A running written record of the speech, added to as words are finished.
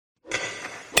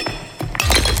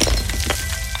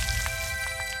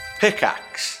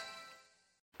Pickaxe.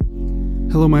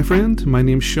 Hello my friend, my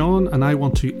name's Sean and I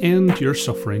want to end your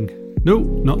suffering. No,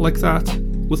 not like that.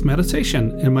 With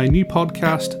meditation in my new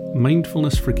podcast,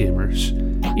 Mindfulness for Gamers.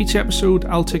 Each episode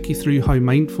I'll take you through how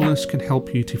mindfulness can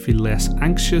help you to feel less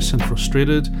anxious and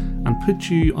frustrated and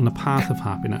put you on the path of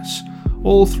happiness,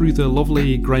 all through the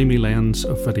lovely grimy lens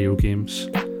of video games.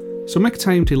 So make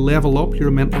time to level up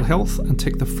your mental health and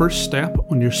take the first step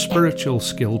on your spiritual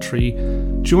skill tree.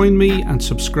 Join me and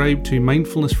subscribe to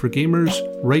Mindfulness for Gamers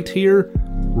right here,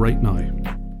 right now.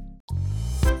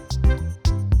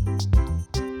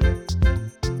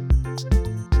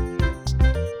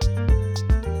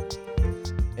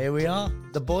 Here we are,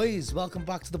 the boys. Welcome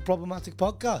back to the Problematic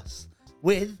Podcast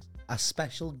with a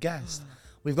special guest.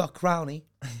 We've got Crowny,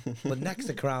 but next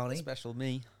to Crowny, Special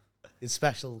me. it's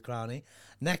Special Crowny.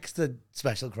 Next to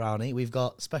Special Crowny, we've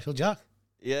got Special Jack.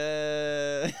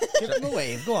 Yeah. Give him a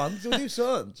wave. Go on, do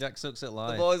something. Jack Sucks at The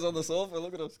Life. boys on the sofa,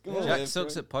 look at us. Come on, Jack wave,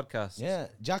 Sucks Frank. at Podcast. Yeah,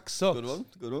 Jack sucks. Good one,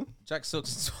 good one. Jack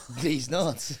Sucks. He's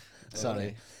not.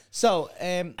 Sorry. So,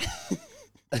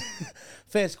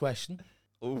 first question.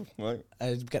 Oh, right.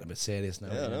 I'm getting a bit serious now.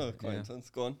 Yeah, no, quite Yeah. intense.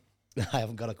 Go on. I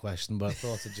haven't got a question, but I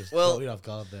thought I'd just Well, throw you off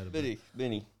guard there. a bit.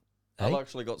 Vinny, Hey? I've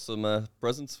actually got some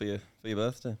presents for you for your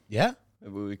birthday. Yeah?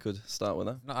 Maybe we could start with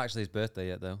that. Not actually his birthday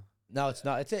yet, though. No, it's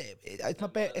not. It's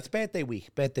my it's birthday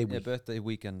week. Birthday Yeah, week. birthday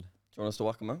weekend. Do you want us to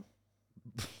whack them out?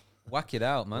 Whack it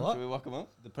out, man. What? Should we whack them out?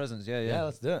 The presents, yeah. Yeah,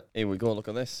 let's do it. Here we go, look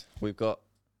at this. We've got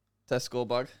Tesco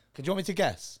bag. Could you want me to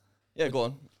guess? Yeah, go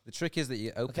on. The trick is that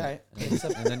you open Okay. it,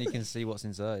 and then you can see what's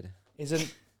inside. It's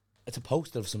a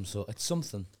poster of some sort. It's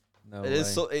something. No It way.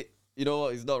 is so. You know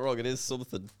what? He's not wrong. It is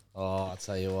something. Oh, I'll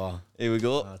tell you what. Here we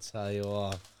go. I'll tell you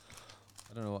what.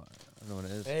 I don't know what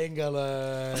it is.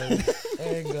 England.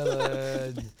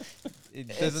 England.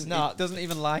 It not. He doesn't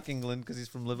even like England because he's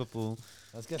from Liverpool.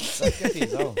 Let's get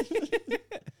these on.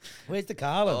 Where's the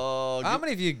Carlin? Oh, How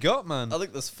many have you got, man? I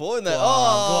think there's 4 in there. Go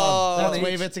Oh, on. Let's each.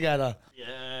 wave it together.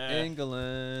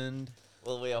 England.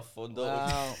 Well, we have fun, don't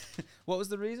Wow. What was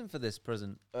the reason for this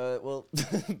present? we? Well,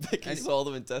 Becky saw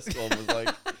them in Tesco and was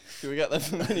like, "Should we get them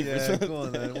for Minnie?" go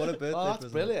on then. What a birthday Oh, that's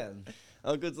present. brilliant.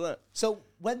 How good's that? So,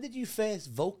 when did you first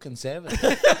vote Conservative?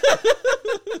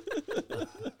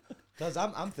 Because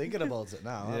I'm thinking about it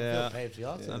now. Yeah. I feel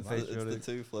patriotic. I'm man. It's the patriotic.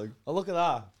 2 flag. Oh, look at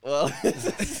that. Well,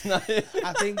 it's not.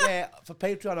 I think for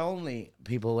Patreon only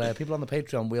people on the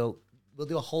Patreon, we'll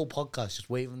do a whole podcast just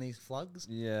waving these flags.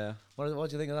 Yeah. What do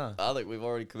you think of that? I think we've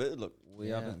already committed. Look, We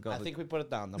haven't got I the- think we put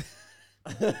it down. Then.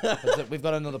 We've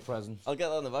got another present. I'll get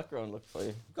that in the background. Look for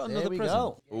you. got There another we present.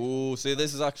 go. Oh, see,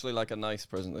 this is actually like a nice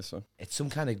present. This one. It's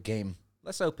some kind of game.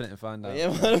 Let's open it and find out. Yeah,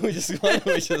 why don't we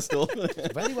just open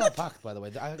it? Very well packed, by the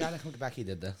way. I think Becky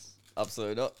did this.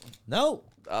 Absolutely not. No,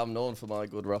 I'm known for my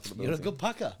good wrapping ability. you're a good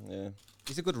packer. Yeah,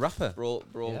 He's a good rapper. bro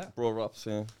wraps.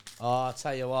 Yeah. Oh, I'll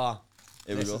tell you what.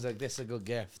 Here we This go. is a good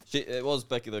gift. It was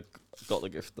Becky that got the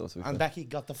gift, though. To be And fair. Becky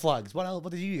got the flags. What else?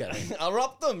 What did you get? I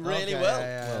wrapped them really Okay, well.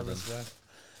 Yeah, respect.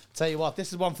 Tell you what,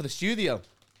 this is one for the studio.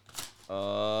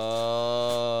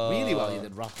 Really well, you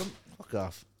did wrap them. Fuck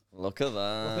off. Look at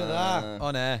that. Look at that.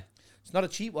 On air. It's not a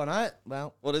cheap one, right?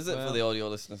 Well, What is it Well. for the audio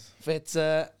listeners? if it's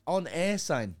on air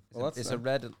sign. Well, that's It's a nice.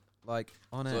 red, like,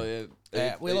 on air. So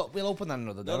yeah. We'll open that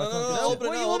another day. No, I can't get to open it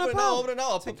What now, you want open it about? now, open it now.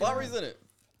 I'll put batteries in it.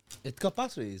 It's got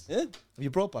batteries. Yeah, Have you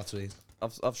brought batteries?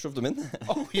 I've shoved them in there.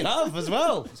 Oh, you have as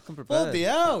well. It's come prepared. Bloody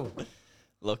hell.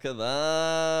 Look at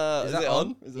that. Is that it on?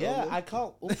 on? Is it Yeah, on? I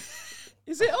can't. Oh,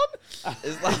 Is it on?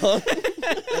 Is that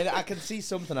on? I can see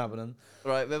something happening.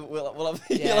 Right, then we'll have,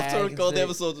 Yeah, you'll have I to can record the see.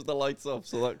 episodes with the lights off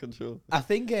so that can show. I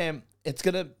think it's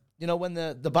going to, when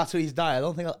the batteries die, I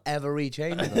don't think I'll ever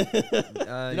rechange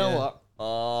them. You know what?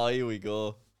 Oh, here we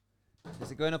go.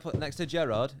 Is it going up next to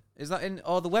Gerard? Is that in?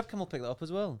 Oh, the webcam will pick that up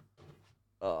as well.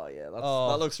 Oh, yeah, Oh,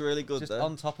 that looks really good Just there.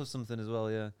 on top of something as well,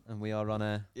 yeah. And we are on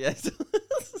air. Yes.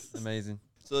 Amazing.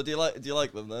 So do you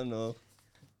like them then? No.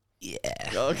 Yeah.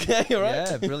 Okay, all right.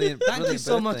 Yeah, brilliant. Thank you brilliant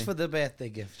so much birthday. for the birthday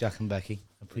gift, Jack and Becky.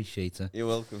 Appreciate it. You're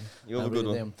welcome. You have I a good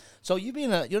really one. do. So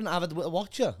you're an avid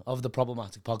watcher of the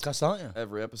Problematic Podcast, aren't you?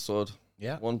 Every episode,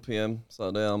 Yeah. 1 p.m.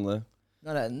 Saturday, I'm there.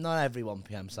 Not every 1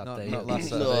 p.m. Saturday. not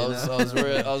last No,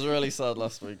 Saturday. I was really sad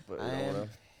last week, but you know, whatever.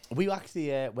 We actually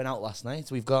went out last night.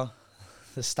 We've got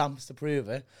the stamps to prove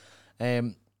it.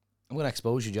 I'm going to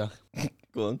expose you, Jack.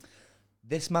 Go on.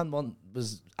 This man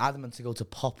was adamant to go to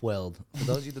Pop World. For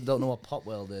those of you that don't know what Pop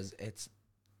World is, it's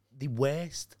the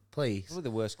worst place. Probably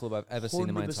the worst club I've ever seen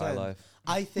in my entire 100%. life.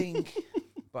 I think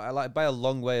But I like by a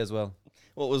long way as well.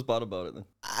 What was bad about it then?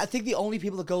 I think the only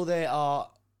people that go there are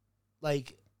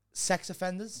like sex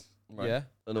offenders. Right. Yeah.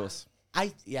 And us.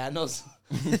 No.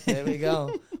 There we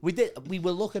go. We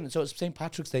were looking. So it's St.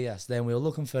 Patrick's Day yesterday, and we were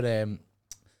looking for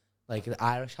like the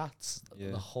Irish hats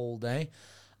the whole day,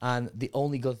 and the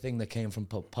only good thing that came from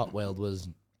Potwell was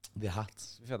the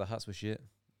hats. We've had the hats were shit.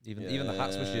 Even the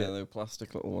hats were shit. Yeah, they were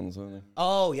plastic little ones, weren't they?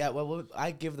 Oh yeah, well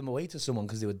I gave them away to someone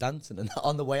because they were dancing, and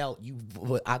on the way out, you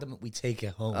were adamant we take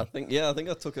it home. I think I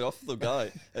took it off the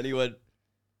guy, and he went,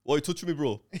 "Why you touching me,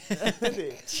 bro?"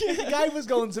 The guy was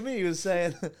going to me. He was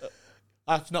saying,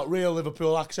 "That's not real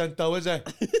Liverpool accent, though, is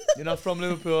it? You're not from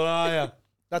Liverpool, are you?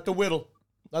 That's the whittle.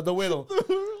 That's the whittle."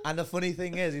 And the funny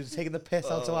thing is, he was taking the piss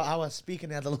out of how I was speaking.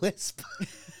 He had a lisp.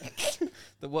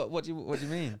 What do you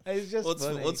mean? It's just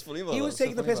funny. What's funny about He that? was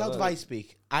taking the piss out of I that?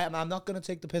 speak. I'm not going to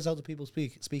take the piss out of people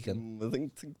speaking. I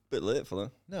think it's a bit late for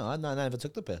that. No, I never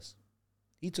took the piss.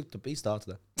 He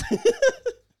started it.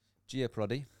 Gia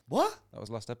Proddy. What? That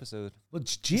was last episode. Well,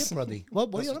 Jeopardy.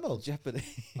 What are you on about? Jeopardy.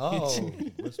 Oh,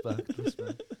 respect.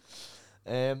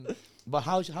 But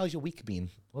how's your week been?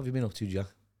 What have you been up to, Jack?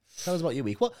 Tell us about your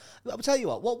week. I'll tell you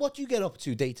what do you get up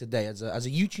to day to day as a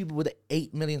YouTuber with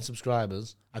 8 million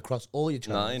subscribers across all your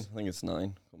channels? 9. I think it's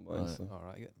 9 combined. Right. So. All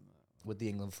right. With the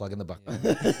England flag in the background.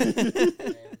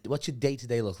 What's your day to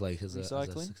day look like as a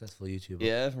successful YouTuber?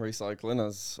 Yeah, recycling,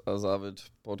 as avid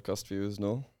podcast viewers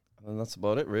know. And that's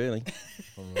about it, really.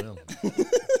 Unreal.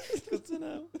 Good to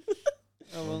know.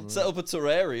 Oh, well. Set up a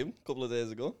terrarium a couple of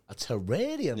days ago. A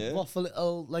terrarium? Yeah. What, for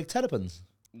little, like, terrapins?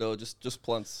 No, just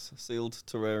plants, sealed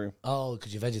terrarium. Oh,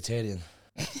 because you're vegetarian.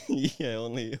 Yeah,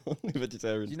 only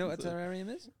vegetarian. Do you know what a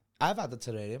terrarium is? I've had the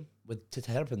terrarium with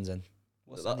terrapins in.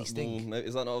 What's And they stink.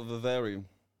 Is that not a vivarium?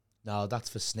 No, that's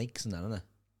for snakes and that, isn't it?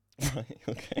 Right,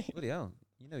 okay. Bloody hell.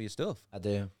 You know your stuff. I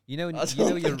do. You know I your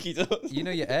don't think he does. you know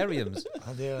your ariums.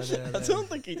 I do. I don't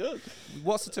think he does.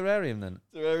 What's a terrarium then?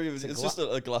 Terrarium, It's a it's just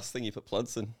a glass thing you put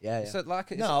plants in. Yeah. So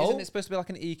like No. isn't it supposed to be like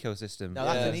an ecosystem? No,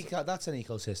 that's an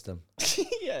ecosystem.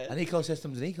 Yeah. An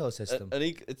ecosystem's an ecosystem.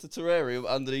 It's a terrarium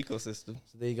and an ecosystem.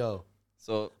 So there you go.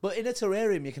 So But in a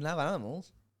terrarium, you can have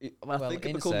animals. I Well, think it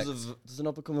insects. does it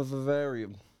not become a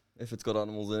vivarium if it's got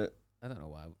animals in it? I don't know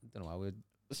why. We're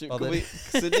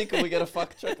Sydney, can we get a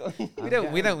fact check on?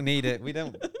 we don't need it. We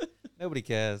don't. Nobody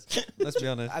cares. Let's be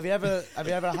honest. Have you ever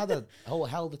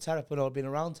held a terrapin or been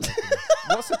around terrapins?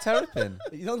 What's a terrapin?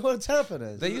 You don't know what a terrapin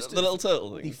is? They used to. The little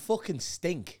turtle They thing. fucking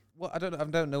stink. What I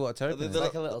don't know what a terrapin It's is.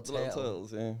 like a little the little tail.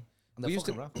 turtles, yeah. And We they're used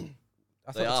to- fucking rough.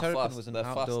 I They thought a are terrapin fast. was an They're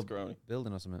outdoor fast growing.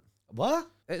 building or something. What?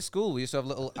 At school, we used to have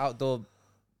little outdoor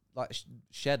like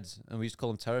sheds, and we used to call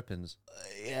them terrapins.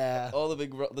 Yeah. Oh,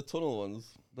 the tunnel ones.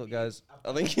 Look, guys,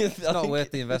 I think it's not worth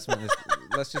the investment.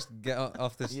 Let's just get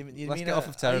off this. You Let's mean get off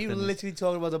of Are you terrapins. literally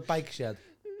talking about a bike shed?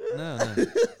 No.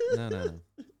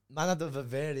 Man had a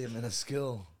vivarium in a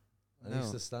school. I used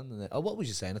No. to stand in it. Oh, what was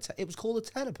you saying? It was called a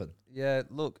terrapin. Yeah,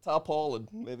 look. Tarpaulin.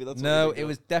 Maybe that's. No, what it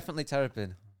was definitely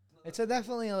terrapin. It's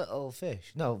definitely a little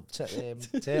fish. No,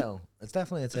 turtle. It's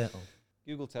definitely a turtle.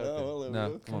 Google terrapin. Oh, well, there we no,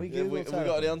 go. come on. we Have Google we got any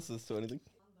terrapin? answers to anything?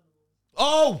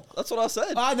 Oh, That's what I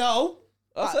said. I know.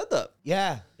 I said that.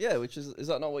 Yeah. Yeah, which is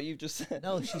that not what you've just said?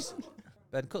 No, she's.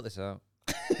 Ben, cut this out.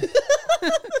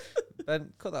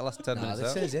 Ben, cut that last 10 Nah, minutes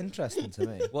this out. is interesting to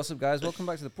me. What's up, guys? Welcome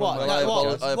back to the What? problem. I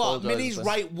What? apologise Minnie's for-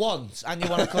 right once, and you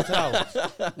want to cut it out?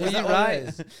 Were Is you that what it right?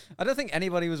 is? I don't think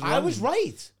anybody was wrong. I was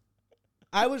right.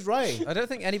 I was right. I don't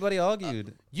think anybody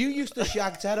argued. You used to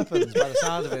shag terrapins by the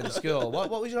sound of it in school. What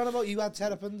was you on about? You had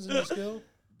terrapins in your school?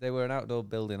 They were an outdoor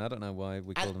building. I don't know why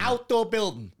we called An them. outdoor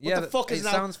building. What Yeah, the fuck it is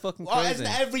that? sounds fucking What, crazy.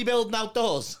 isn't every building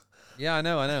outdoors? Yeah, I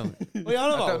know. What are you on I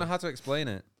don't know about? how to explain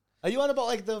it. Are you on about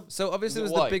like the So obviously Is it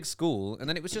it was white? the big school, and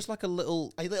then it was just like a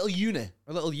little unit?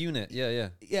 unit. Yeah,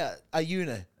 Yeah, a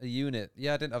unit. a unit.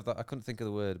 Yeah, I didn't have that. I couldn't think of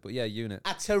the word, but yeah, unit.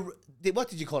 What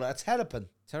did you call it? A terrapin?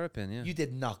 Terrapin. Yeah. You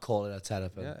did not call it a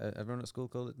terrapin. Yeah, everyone at school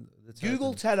called it the terrapin.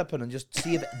 Google terrapin and just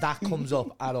see if that comes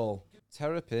up at all.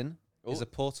 Terrapin is Oh. a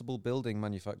portable building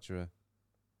manufacturer.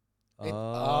 It-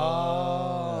 Uh,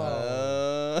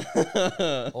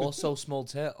 Also, small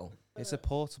turtle. It's a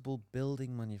portable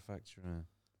building manufacturer.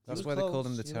 That's was why they call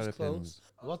them close, the he was terrapins.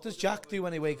 close. What does Jack do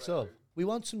when he wakes up? We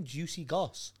want some juicy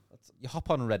goss. You hop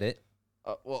on Reddit.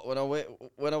 what, when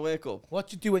I wake up, What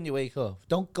do you do when you wake up?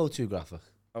 Don't go too graphic.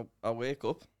 I wake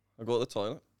up, I go to the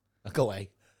toilet. Go away.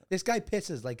 This guy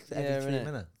pisses like every Yeah, 3 innit?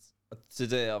 minutes.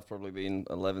 Today I've probably been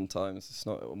 11 times. It's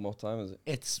not what time is it?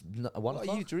 It's not 1 What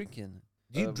o'clock. are you drinking?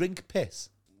 Do you drink piss?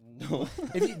 No,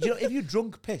 If you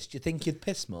drunk piss, do you think you'd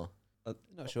piss more?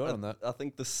 Not sure on that. I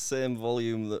think the same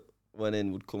volume that went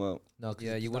in would come out. No, because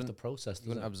Yeah, you you have to wouldn't- process. You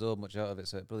wouldn't absorb much out of it,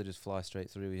 so it'd probably just fly straight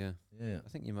through. Yeah, Yeah, I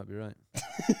think you might be right.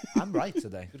 I'm right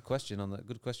today. Good question on that.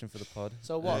 Good question for the pod.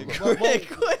 So what? Great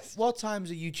question. What time's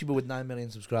a YouTuber with 9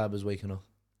 million subscribers waking up?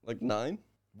 Like 9.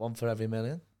 One for every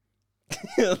million.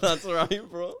 That's right,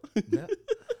 bro. Yeah.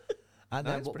 And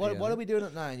then That's what pretty are early. we doing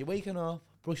at 9? You're waking up,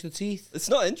 brush the teeth. It's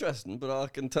not interesting, but I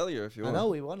can tell you if you I want. know,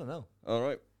 we want to know. All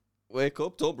right. Wake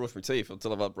up. Don't brush my teeth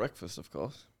until I've had breakfast, of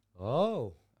course.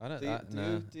 Oh, I don't. Do you,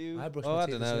 No. do you? I brush Oh, my I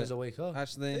teeth don't as soon know. as I wake up.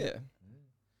 Actually, Yeah.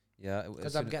 yeah.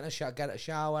 Because I'm getting get a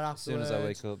shower as soon afterwards. as I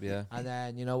wake up. Yeah. And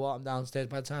then, you know what? I'm downstairs.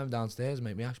 By the time I'm downstairs,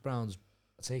 make me hash browns.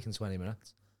 It's taking 20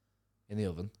 minutes in the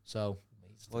oven. So,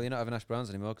 Well, you're not having hash browns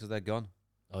anymore because they're gone.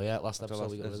 oh yeah, last After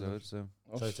episode we got rid of them. episode, so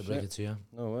Oh, Sorry to break shit. it to you.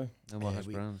 No way. no more Yeah, hash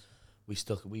browns.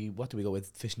 What do we go with?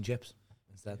 Fish and chips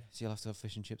instead. So you'll have to have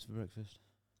fish and chips for breakfast.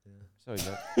 Yeah. Sorry,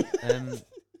 Jack.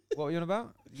 What were you on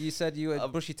about? You said you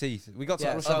brush your teeth. We got to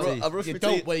Yeah, brush so- our teeth. I brush You my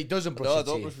don't. teeth. Well, he doesn't brush No, I your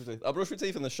don't teeth. brush my teeth. I brush my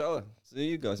teeth in the shower. So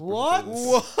you guys. brush What?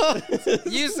 your teeth.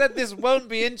 What? You said this won't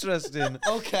be interesting. And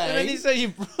then Okay. you say you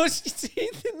brush your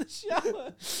teeth in the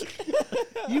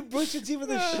shower. You brush your teeth in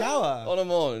the shower. On a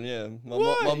morning, yeah. My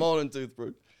Why? morning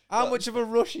toothbrush. How much of a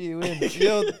rush are you in?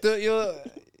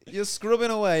 You're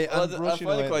scrubbing away Well, and I brushing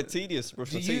find away. it quite tedious to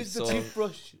brush Do my you teeth. use the So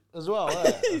toothbrush as well?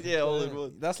 eh? yeah, all in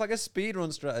one. That's like a speed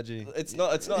run strategy. It's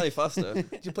not any faster. Do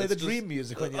you play It's the just- dream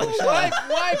music when you're in the why, shower?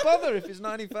 why bother if it's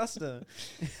not any faster?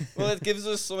 Well, it gives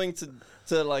us something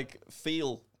to like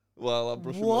feel while I'm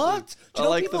brushing my What? teeth. Do I you know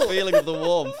like people- the feeling of the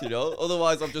warmth, you know.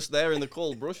 Otherwise, I'm just there in the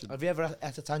cold brushing. Have you ever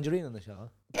had a tangerine in the shower?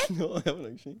 No, I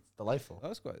haven't actually. Delightful. That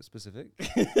was quite specific.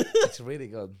 It's really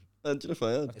good. Do you know if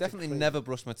I had? I've definitely crazy- never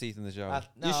brushed my teeth in the shower.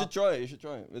 You should try it. You should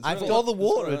try it. It's I really thought All good. the It's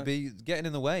water alright. would be getting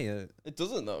in the way. It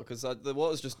doesn't though, because the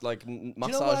water's just like Do you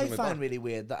massaging know what I my find back. really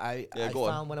weird that I go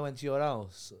on. found when I went to your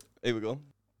house? Here we go.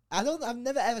 I've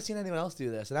never ever seen anyone else do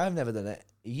this, and I've never done it.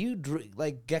 You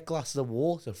get glasses of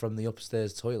water from the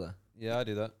upstairs toilet. Yeah, I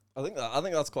do that. I think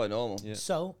that's quite normal. Yeah.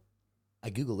 So, I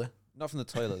googled it. Not from the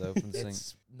toilet though, from the sink.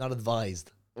 It's not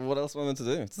advised. What else am I meant to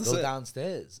do? It's the Go same.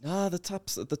 downstairs. Ah, the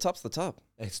tap's the tap.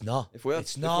 It's not. If we had,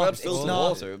 It's if not. we had It's filtered not.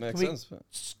 water, it makes Can we- sense.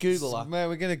 But Just Google that. Man,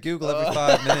 we're gonna Google every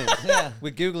 5 minutes. Yeah.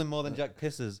 We're googling more than Jack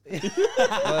pisses.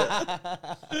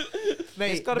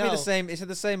 Mate, It's got to be no. the same. It's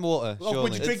the same water. Oh, Surely.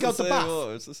 would you drink it's out the same bath?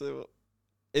 water, it's the same water.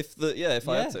 If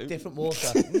I had to. Different water.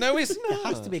 No, it's It not.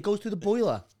 has to be. It goes through the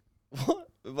boiler. What?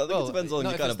 But I think Well, it depends on not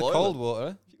your if kind it's of the boiler. cold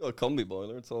water. If you got a combi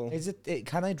boiler, it's all. Is it?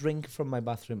 Can I drink from my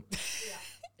bathroom?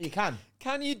 You can.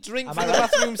 Can you drink Am from I the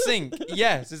right? bathroom sink?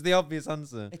 Yes, is the obvious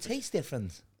answer. It tastes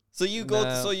different. So you go.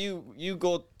 No. So you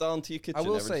go down to your kitchen. I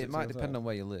will every say it 6 might months, depend right? on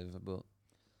where you live, but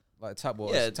like tap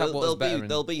water. Yeah, tap water's better.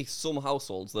 there'll be some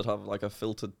households that have like a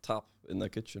filtered tap in their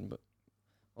kitchen, but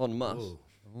en masse. Ooh.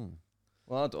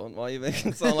 Well, I don't. Why are you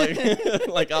making it sound like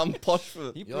like I'm posh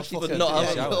for? You Your brush your fucking- teeth not in the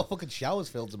having- shower. Your fucking shower's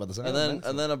filtered by the same.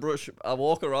 And then I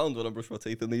walk around when I brush my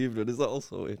teeth in the evening. Is that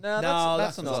also weird? No, No,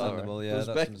 that's that's not understandable. Yeah, Because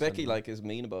that's Becky understandable. like is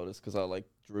mean about it because I like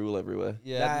drool everywhere.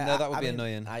 Yeah, no, that would be mean,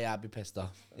 annoying. I'd be pissed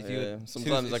off. If you were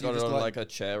sometimes too- I if you got it just on like- like a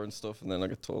chair and stuff, and then I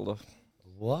get told off.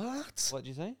 What? What did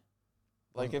you say?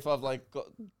 Like if I've like got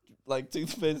like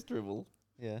toothpaste dribble,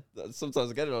 Yeah.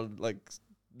 sometimes I get it on like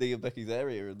near Becky's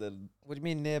area, and then What do you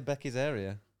mean near Becky's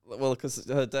area? well, because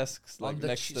her desk's On like the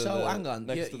next ch- to so the hang on,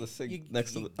 next to the sink,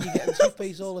 next to the. You getting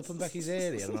toothpaste all up in Becky's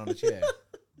area and on a chair.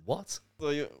 What?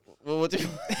 So what do you?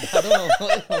 I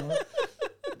don't know.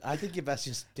 I think you're best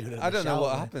just doing it. In I the don't know shower,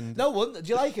 what mate. happened. No one. Do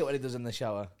you like it when he does in the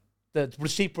shower? The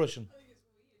sheet brushing.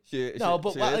 No,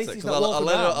 but at least he's not I walking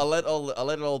let around. I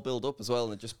let it all build up as well,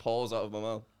 and it just pours out of my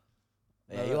mouth,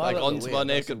 Yeah, you are like a little onto weird. my That's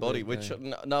naked a body. weird Which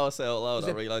thing. now I say out loud, Does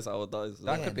I it- realise how it dies.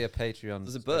 That Yeah. could be a Patreon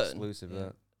Does it burn? exclusive. Yeah.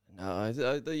 That.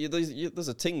 No, there's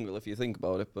a tingle if you think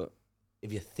about it, but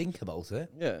If you think about it,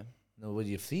 yeah. no, would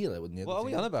you feel it? Wouldn't you? What are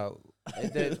we on about?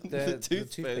 The toothpaste.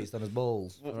 toothpaste on his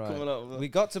balls. What Right. coming out of We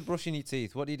got to brushing your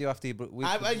teeth. What do you do after you?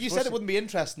 You said it wouldn't be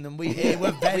interesting, and we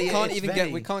we're very. We can't it's even very,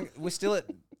 get. We can't. We're still at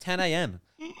 10 a.m.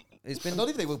 It's I been don't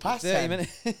even think we're past 30 10.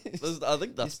 minutes. I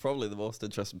think that's probably the most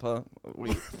interesting part.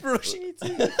 brushing your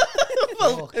teeth.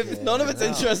 Well, if Fucking none of it's hell.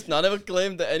 interesting, I never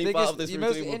claimed that any part of this the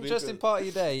most routine would be interesting good. part of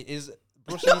your day is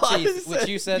brushing your I teeth, which said-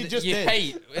 you said you you, just did.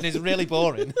 hate and is really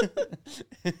boring.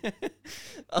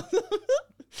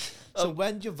 So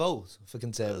when do you vote for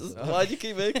Conservative? Why do you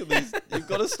keep making these? You've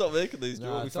got to stop making these No,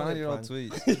 jokes. it's only Find your a old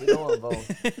prank. tweets. We don't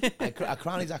want to vote.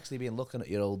 Crowley's actually been looking at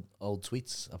your old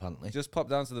tweets, apparently. Just pop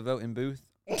down to the voting booth.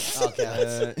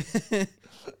 Okay. Uh,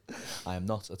 I am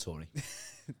not a Tory.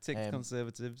 tick Um,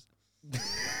 Conservatives.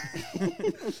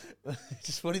 It's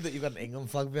just funny that you've got an England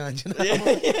flag behind you now.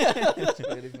 It's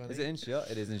really funny. Is it in shot?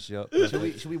 It is in shot.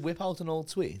 Should we whip out an old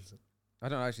tweet? I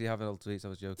don't actually have old tweets. I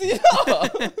was joking.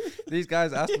 These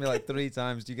guys asked me like 3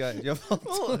 times. Do you have old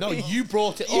tweets? No, you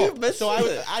brought it You up. missed So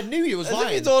it. I knew you was As if you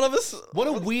lying. don't have What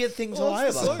a weird thing to lie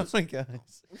about. Oh my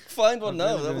guys. Find one I'm now.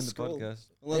 really That doing was the scroll. podcast.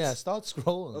 Well, Yeah, that's- start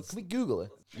scrolling. let's- Can we Google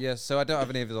it? Yes, so I don't have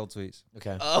any of his old tweets.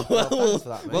 Okay. Oh, Well, well, thanks for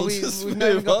that, mate. Well, We'll just we've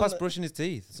never move got on past then. brushing his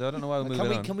teeth, so I don't know why we're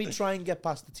moving on. Can we try and get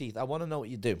past the teeth? I want to know what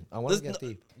you do. I want to There's get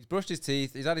deep. He's brushed his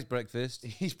teeth. He's had his breakfast.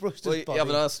 He's brushed Well, his you body.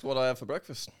 haven't asked what I have for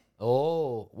breakfast.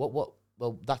 Oh, what?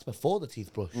 Well, that's before the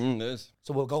teeth brush. It is.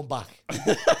 So we're going back.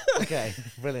 Okay,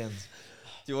 brilliant.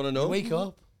 Do you want to know? Wake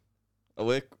up.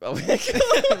 Awake.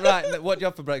 Right, what do you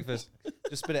have for breakfast?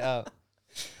 Just spit it out.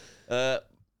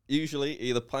 Usually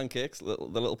either pancakes, the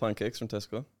little pancakes from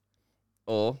Tesco,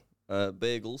 or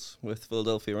bagels with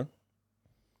Philadelphia on,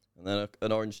 and then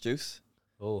an orange juice,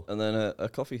 Oh. and then a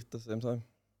coffee at the same time.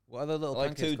 What are the little I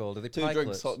like pancakes called? Are they Two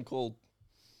drinks, pikelets? hot and cold.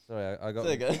 Sorry, I got,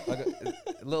 There you go. I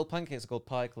got little pancakes are called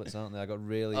pikelets, aren't they? I got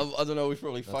really. I don't know. We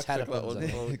probably Well, fact check that one.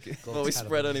 terrapins, Before we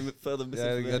spread any further Yeah,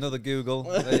 misinformation. another Google.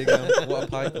 There you go. What a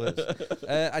pikelet.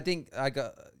 I think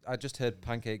I just heard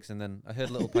pancakes and then I heard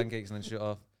little pancakes and then shut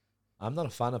off. I'm not a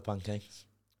fan of pancakes.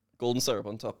 Golden syrup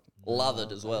on top,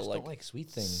 lathered as I well. just Like, don't like sweet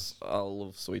things. I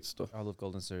love sweet stuff. I love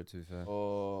golden syrup to be fair.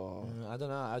 Oh, I don't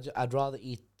know. I'd rather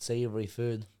eat savoury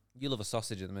food. You love a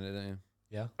sausage at the minute, don't you?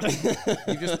 Yeah.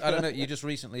 You just I don't know. You just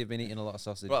recently have been eating a lot of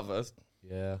sausage. bratwurst.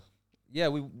 Yeah. Yeah,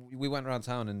 we went around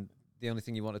town and the only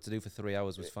thing you wanted to do for 3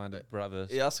 hours was find a bratwurst.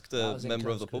 He asked That a was in member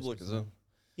of Close the public Christmas, as well.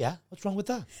 Yeah. What's wrong with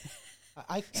that?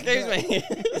 Excuse me.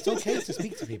 It's okay to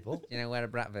speak to people. You know where a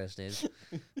bratwurst is?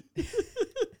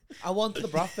 I want the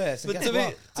bratwurst. and But guess to be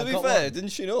what? to I've be got fair, one. didn't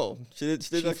she know? She did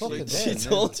She actually. fucking She did,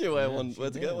 told you Yeah, where she to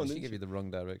get did. one. She Didn't gave you the wrong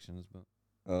directions, but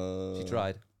she? she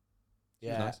tried.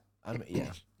 Yeah. nice.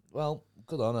 Yeah. Well,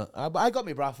 good on her. I got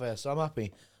me bratwurst, so I'm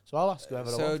happy. So I'll ask whoever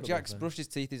I So want. for the Jack's bratwurst. brushed his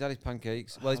teeth. He's had his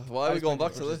pancakes. Well, he's Why are had we his going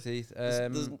pancakes, back to brushed his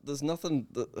teeth. There's nothing.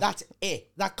 That's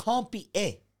it. That can't be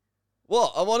it.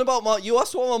 What? I'm on about my. You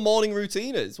asked what my morning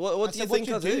routine is. What I do you said, think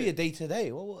I what do you do do? your day to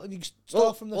day? Well, you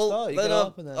start from the start. You get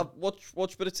up and then. I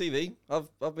watch a bit of TV. Have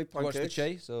my You watch pancakes. the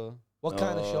chase or What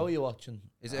kind of Oh. show are you watching?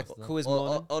 is it a After? quiz Well,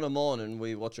 morning? on a morning,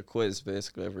 we watch a quiz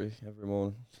basically every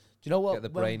morning. Do you know what? Get the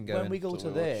brain when going. we go So to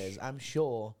we watch. theirs, I'm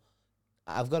sure.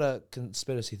 I've got a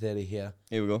conspiracy theory here.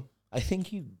 Here we go. I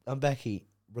think you and Becky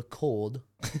record,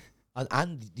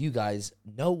 and you guys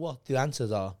know what the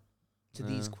answers are to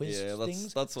these quiz Yeah,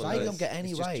 things. that's what So it I is. don't get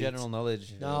any It's just right. general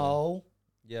knowledge. No,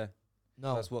 Yeah,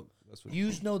 no. that's what.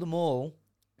 You know them all,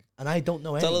 and I don't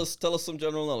know any. Tell us some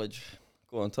general knowledge.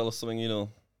 Go on, tell us something you know.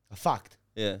 A fact.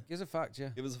 Yeah, Here's a fact, yeah.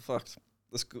 give us a fact.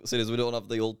 Let's go. See, we don't have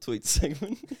the old tweet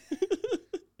segment.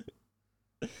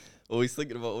 Always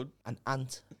thinking about one. An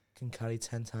ant can carry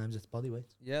 10 times its body weight.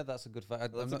 Yeah, that's a good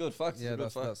fact. That's a good fact. Yeah,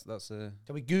 That's a good fact. that's Can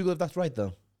we Google if that's right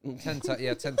though? 10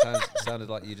 times sounded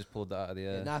like you just pulled that out of the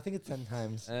air. No, I think it's 10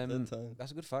 times. 10 times.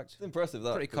 That's a good fact. It's impressive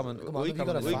that. Pretty 'cause common. Come on, we have you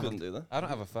got a we fact? couldn't do that. I don't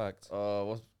have a fact.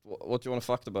 What do you want a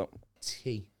fact about?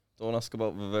 Tea. Don't ask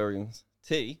about Bavarians.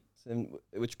 Tea.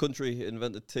 Which country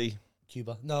invented tea?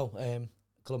 Cuba. No,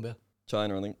 Colombia.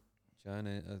 China, I think.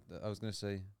 China. I was going to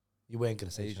say You weren't going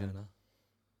to say Asian. China.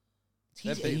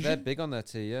 they're Tea's big, they're Asian? big on their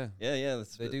tea. Yeah, Yeah,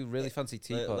 that's they do really fancy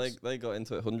They, teapots. they got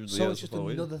into it hundreds of So years it's just before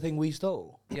we did. another thing we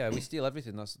stole. Yeah, we steal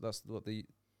everything. That's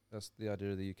the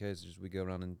idea of the UK is just we go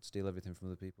around and steal everything from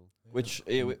other people. Which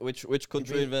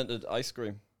country be- invented ice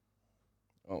cream?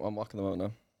 Oh, I'm walking them out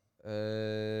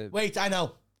now. Wait, I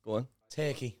know. Go on.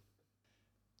 Turkey.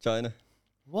 China.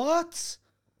 What?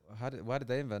 Why did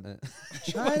they invent it?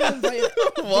 China invented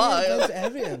Why? They invented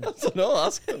everything. I don't know.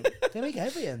 Ask them. They make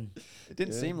everything. It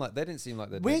didn't Yeah. seem like they didn't seem like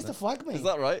they. Where's the flag, mate? Is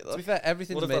that right? To be fair,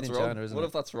 everything's What if made that's in wrong? China, isn't What it?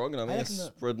 if that's wrong? And I'm I going reckon to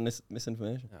that- spread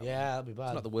misinformation. Yeah, that'll be It's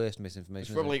bad. not the worst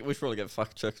misinformation. We should probably get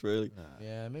fact checked. Really.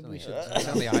 Yeah, maybe we should. It's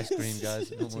only ice cream, guys.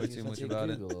 Don't worry Take- too much take about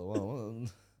it. Google.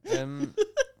 Well,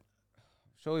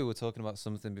 Sure, we were talking about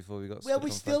something before we got. well, stuck we're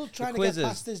on still fact. trying The to get quizzes.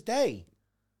 past this day.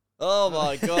 Oh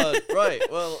my god! Right.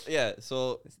 Well, yeah.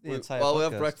 So It's the we, entire while we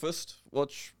have podcast. breakfast,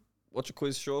 watch a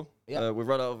quiz show. Yeah. We've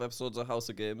run out of episodes of House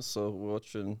of Games, so we're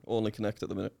watching Only Connect at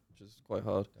the minute, which is quite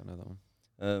hard. Don't know that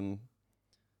one.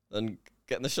 Then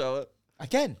get in the shower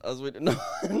Again. as we no.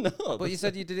 But you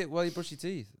said you did it while you brush your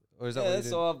teeth, or is that what Yeah. you did?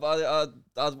 So I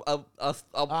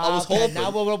was hoping.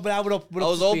 Now we're up I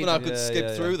was to hoping I speed. could Yeah, skip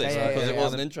yeah, through yeah. this Yeah, because yeah, it yeah.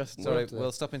 wasn't interesting. Sorry, up to we'll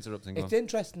it. stop interrupting. Go It's on.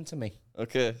 interesting to me.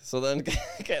 Okay, so then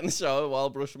get in the shower while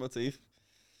brushing my teeth.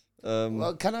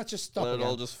 Well, can I just stop let it again?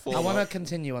 all just I fall want to out.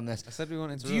 continue on this. I said we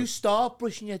won't interrupt. Do you start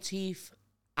brushing your teeth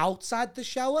outside the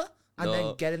shower and No.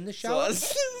 then get in the So shower?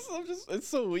 as it's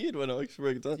so weird when I actually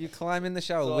break it down. You climb in the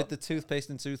shower So with the toothpaste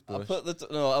and toothbrush.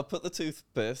 I put the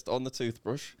toothpaste on the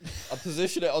toothbrush. I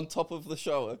position it on top of the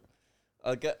shower.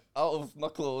 I get out of my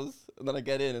clothes, and then I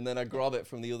get in, and then I grab it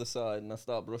from the other side, and I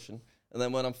start brushing. And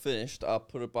then when I'm finished, I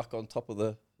put it back on top of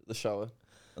the shower.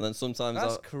 And then sometimes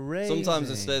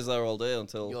it stays there all day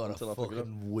until You're I pick it up.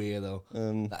 fucking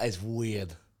weirdo. That is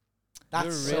weird. That's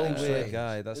You're a really so weird strange.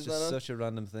 guy. That's Is just that such a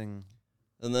random thing.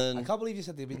 And then I can't believe you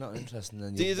said they'd be not interested. And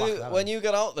then do you whack do that when out. you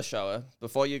get out the shower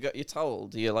before you get your towel?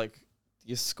 Do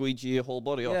you squeegee your whole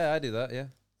body off? Yeah, I do that. Yeah.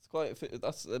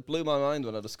 It blew my mind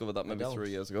when I discovered that maybe don't. 3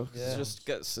 years ago. 'Cause Yeah.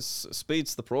 It just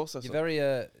speeds the process. You're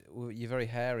very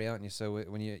hairy, aren't you? So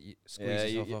when you squeeze Yeah,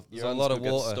 yourself off, your there's a hands lot of could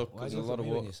get water. stuck. Why There's did a you lot look of at me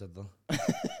when water. you said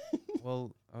that?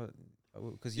 Well,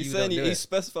 because He's you saying don't do he's it.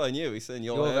 specifying you. He's saying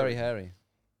You're very hairy.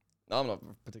 No, I'm not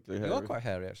particularly hairy. You are quite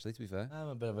hairy, actually. To be fair. I'm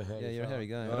a bit of a hairy Yeah, you're a fella. hairy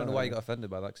guy. I Oh, don't know why you yeah. got offended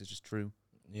by that, because it's just true.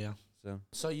 Yeah.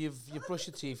 So You brush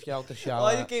your teeth, you're out the shower.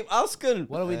 Why you keep asking?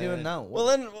 What are we doing now? Well,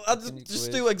 then I Can you just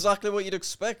quiz? do exactly what you'd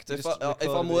expect. You If just if record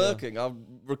a I'm video. working, I'll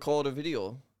record a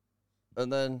video,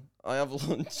 and then I have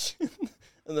lunch,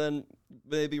 and then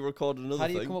maybe record another how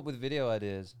do you thing. come up with video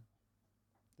ideas?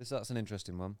 That's an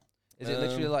interesting one. Is it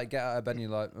literally like get out of bed and you're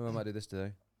like, oh, I might do this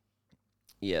today?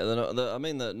 Yeah, I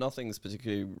mean that nothing's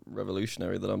particularly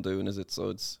revolutionary that I'm doing, is it?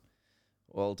 So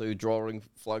I'll do drawing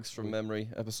flags from memory,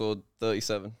 episode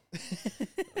 37.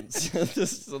 so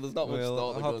there's not much We'll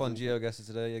thought that hop goes on into- GeoGuessr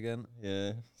today again.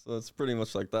 Yeah, so it's pretty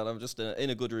much like that. I'm just in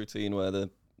a good routine where the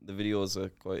videos are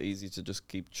quite easy to just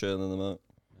keep churning them out.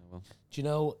 Oh, well. Do you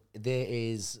know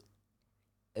there's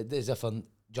a fun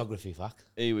geography fact.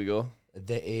 Here we go.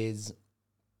 There is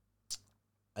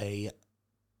a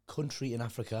country in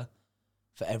Africa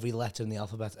for every letter in the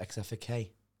alphabet except for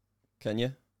K. Can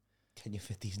you? Can you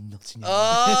fit these nuts in your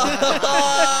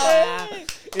Oh!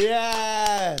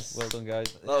 Yes! Well done,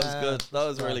 guys. That was good. That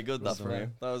was really good. Well That from done.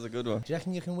 you. That was a good one. Do you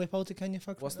reckon you can whip out a Kenya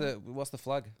fact? What's right now? the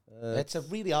flag? It's a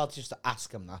really hard just to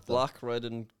ask him that. though. black, red,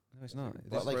 and No, it's not.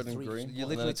 What, like red and three- green. You're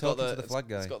And then literally it's got talking to the flag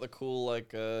guy. It's got the cool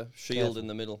shield Careful. in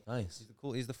the middle. Nice.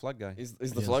 He's the flag guy. He's the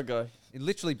Yes. flag guy. He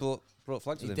literally brought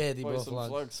flags He with him. did. He Buy brought some flag.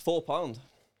 flags. £4.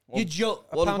 You joke.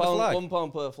 A pound a flag?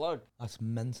 £1 per flag. That's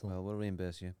mental. Well, we'll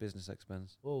reimburse you. Business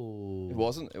expense. Oh. It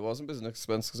wasn't business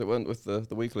expense because it went with the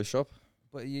weekly shop.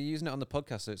 But you're using it on the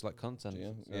podcast, so it's like content.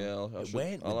 Yeah, so- yeah. It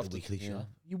went I'll with have the to. weekly yeah. shop.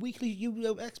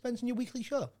 You expense in your weekly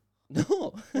shop. No,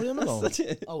 What are you on about? That's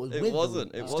it. Oh, It with the-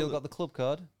 wasn't. It oh. wasn't. Still got the club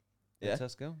card. Yeah. At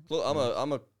Tesco. Look,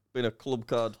 I'm been a Club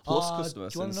Card Plus Ah, customer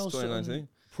do you wanna since know something 2019.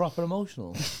 Proper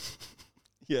emotional.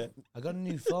 Yeah. I got a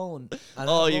new phone and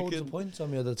Oh, I you have loads can- of points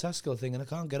on me other Tesco thing and I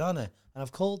can't get on it. And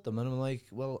I've called them and I'm like,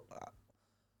 well,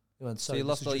 he went, So sorry, you this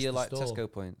lost is all just your the like store.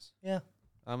 Tesco points. Yeah.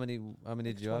 How many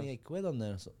did you have? 28 quid on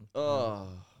there or something. Oh.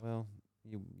 Well,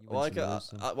 you Why win some can lose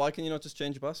some. why can you not just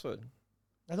change your password?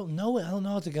 I don't know it. I don't know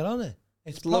how to get on it.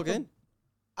 It's Just log proper- in.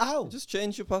 Ow. Just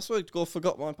change your password. Go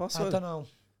forgot my I password. don't know.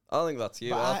 I think that's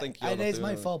you. But I think you're it not is doing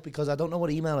my it. fault because I don't know what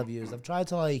email I've used. I've tried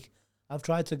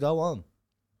to go on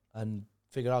and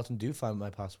figure out and do find my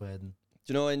password. And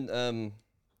Do you know in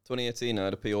 2018 I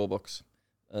had a PO box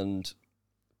and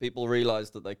people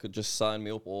realised that they could just sign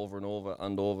me up over and over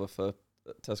and over for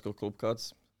Tesco Club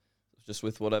Cards, just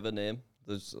with whatever name.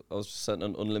 I was just sent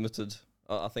an unlimited.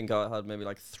 I think I had maybe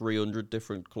like 300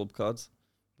 different club cards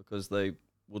because they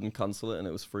wouldn't cancel it and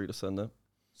it was free to send out.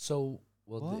 so,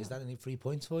 well, What? is that any free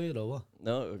points for you or what?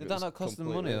 No, Did it that was not cost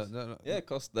them completely- money? Yeah, it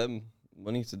cost them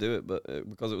money to do it, but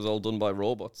because it was all done by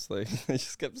robots, they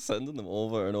just kept sending them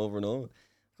over and over and over.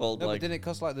 Called No, but like didn't it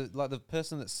cost like the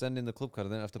person that's sending the club card?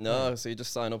 They don't have to pay. no, so you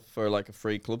just sign up for like a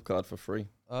free club card for free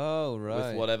Oh right.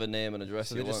 with whatever name and address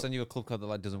So you they just want. send you a club card that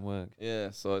like doesn't work. Yeah,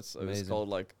 so it was Amazing. called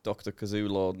like Dr. Kazoo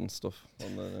Lord and stuff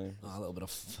on their name. Oh, a little bit of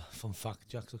fun fact.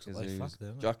 Jack sucks at life Kazoos. fact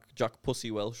there. Jack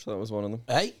Pussy Welsh, that was one of them.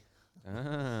 Hey,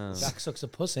 Ah. Jack sucks a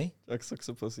pussy. Jack sucks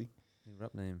a pussy. New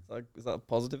rap name. Is that a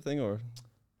positive thing or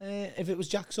If it was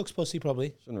Jack sucks pussy,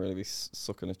 probably. shouldn't really be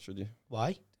sucking it, should you?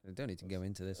 Why? We don't need to go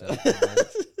into this.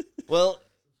 Well,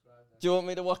 do you want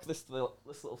me to whack this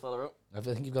little fella up? I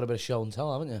think you've got a bit of show and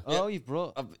tell, haven't you? Oh, you've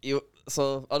brought.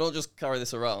 So I don't just carry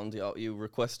this around. You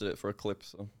requested it for a clip,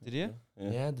 so Did you?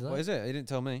 Yeah, did I? What is it? You didn't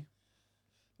tell me.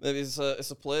 maybe it's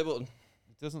a play button.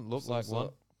 It doesn't look Some like one.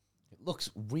 sort. It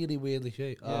looks really weirdly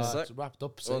shaped. Yeah, It's sec. wrapped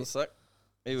up. One sec.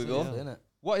 Here we go. Isn't it?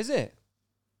 What is it?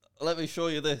 Let me show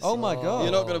you this. Oh my god!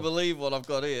 You're not going to believe what I've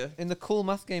got here. In the Cool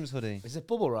Math Games hoodie. Is it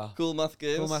bubble wrap? Cool Math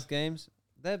Games. Cool Math Games.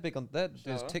 They're big on. There's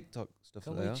Shout out. TikTok stuff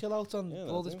Can for we there. chill out on Yeah,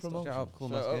 all that's this good stuff. promotion? Shout out Cool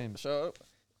Shout Math out, Games. shout out.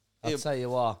 I'll tell you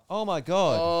what. Oh my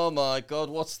god! Oh my god,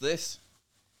 what's this?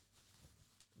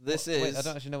 This Wait, is I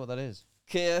don't actually know what that is.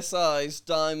 KSI's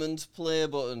diamond play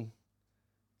button.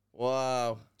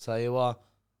 Wow. Tell you what,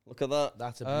 Look at that.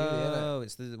 that's a beauty, isn't it? Oh,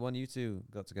 it's the one you two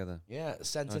got together. Yeah,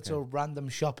 sent it to Okay. a random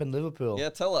shop in Liverpool. Yeah,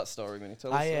 tell that story, Minnie.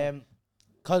 Tell us.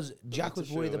 Because Jack to was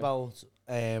show worried me. about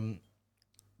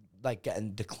like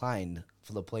getting declined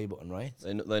for the play button, right?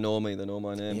 They know me. They know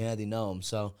my name. Yeah, they know him.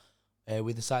 So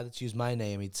we decided to use my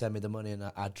name. He'd send me the money,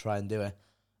 and I'd try and do it.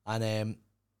 And A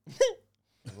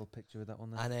little picture of that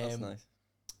one there. and That's nice.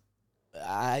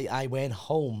 I went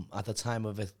home at the time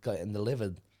of it getting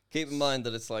delivered. Keep in mind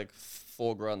that it's like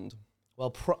 $4,000. Well,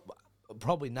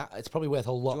 probably not. It's probably worth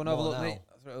a lot Do you want to have a more look, now. mate?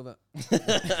 I'll throw it over.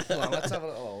 Come on, let's have a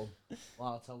little.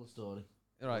 While I'll tell the story.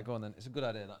 All right, go on then. It's a good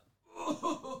idea,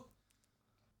 that.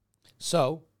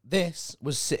 So this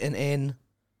was sitting in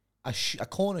a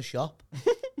corner shop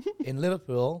in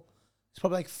Liverpool. It's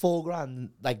probably like $4,000.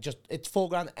 Like it's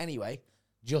 $4,000 anyway.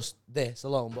 Just this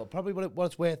alone, but probably what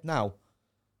it's worth now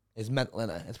is mental,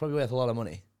 innit? It's probably worth a lot of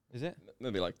money. Is it?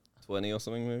 Maybe like 20 or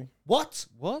something, maybe. What?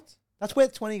 What? That's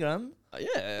worth 20 grand.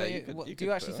 Yeah. But You could, what, you do you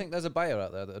could actually put think there's a buyer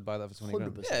out there that would buy that for 20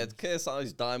 grand? 100%. that. Yeah, it's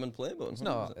KSI's diamond play button. It's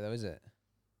not, though, is it?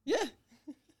 Yeah.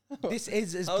 This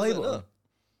is his How is play it button. not?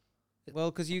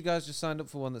 Well, because you guys just signed up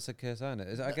for one that said KSI in it.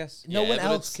 Is it, I guess? No Yeah, one but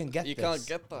else it's- can get You this. can't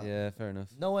get that. Yeah, fair enough.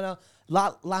 No one else.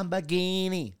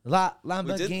 Lamborghini.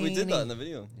 Lamborghini. We did that in the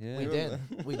video. Yeah. We did.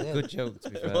 We did. Good joke, to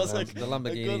be It fair. was The like the a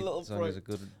Lamborghini good little song prank. is a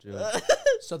good joke.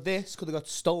 So this could have got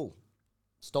stolen.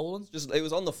 It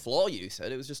was on the floor, you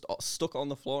said. It was just stuck on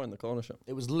the floor in the corner shop.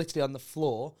 It was literally on the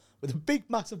floor with a big,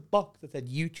 massive box that said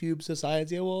YouTube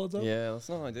Society Awards on. Yeah, that's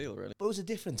not ideal, really. But it was a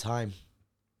different time.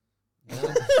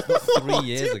 3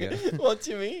 years ago. What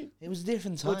do you mean? It was a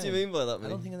different time. What do you mean by that, I man?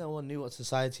 don't think anyone knew what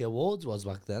Society Awards was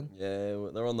back then. Yeah,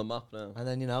 they're on the map now. And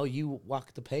then, you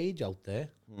whacked the page out there,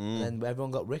 and then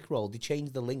everyone got rickrolled. They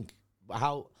changed the link.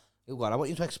 How? Go on, I want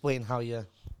you to explain how you...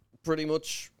 Pretty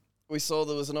much, we saw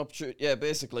there was an opportunity. Yeah,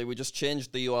 basically, we just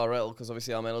changed the URL because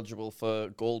obviously I'm eligible for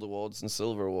gold awards and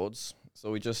silver awards.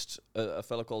 So we just, a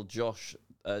fella called Josh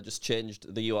just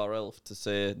changed the URL to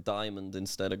say diamond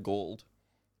instead of gold.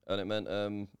 And it meant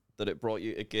that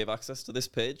it gave access to this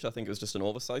page. I think it was just an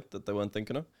oversight that they weren't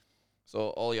thinking of. So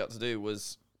all you had to do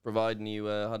was, providing you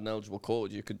had an eligible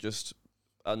code, you could just,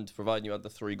 and providing you had the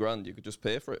 $3,000, you could just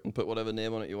pay for it and put whatever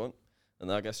name on it you want.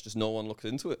 And I guess just no one looked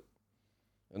into it.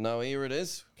 And now here it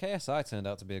is. KSI turned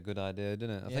out to be a good idea,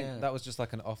 didn't it? I Yeah. think that was just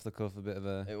like an off-the-cuff, a bit of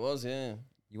a... It was, yeah.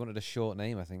 You wanted a short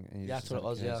name, I think. And you Yeah, just that's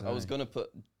what it decided was, yeah.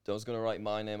 I was gonna write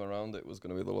my name around it. Was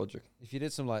gonna be the logic. If you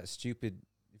did some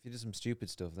some stupid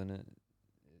stuff, then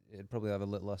it'd probably have a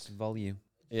little less value.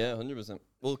 Yeah, 100%.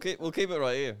 We'll keep it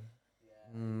right here.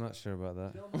 Not sure about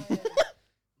that.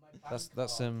 That's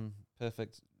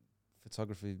perfect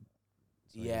photography.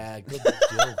 Yeah, good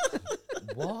joke.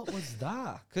 What was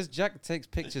that? Because Jack takes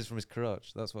pictures from his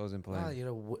crotch. That's what I was implying.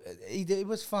 Well, it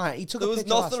was fine. He took There a was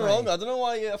picture nothing last wrong. night. I don't know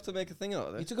why you have to make a thing out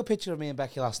of He it. took a picture of me and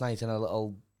Becky last night in a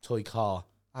little toy car,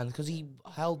 and because he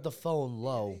held the phone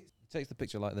low, He takes the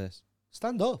picture like this.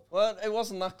 stand up. Well, it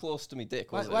wasn't that close to me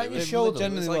dick, was Why it? don't It you was- show It them?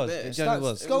 generally like was. this. It generally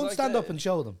was. It Go was and like stand that. up and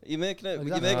show them. You're making it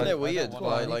Exactly. weird Go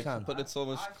by on, you like can. putting it so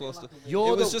much close to. You're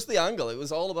It was the- just the angle. It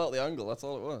was all about the angle. That's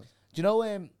all it was. Do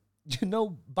you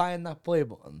know buying that play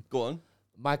button? Go on.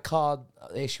 My card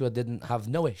issuer didn't have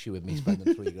no issue with me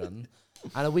spending $3,000,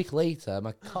 and a week later,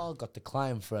 my card got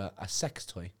declined for a sex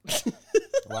toy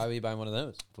Why were you buying one of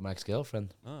those? from my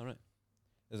ex-girlfriend. Oh, right.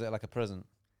 Is it like a present?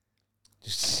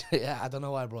 Just, yeah, I don't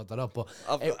know why I brought that up, but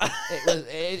I've, it's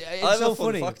I have so a fun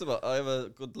funny. fact about. I have a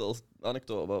good little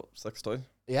anecdote about sex toys.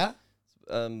 Yeah.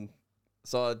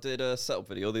 So I did a setup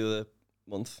video the other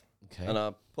month, Okay. and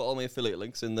I put all my affiliate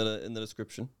links in the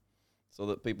description, so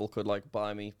that people could like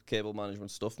buy me cable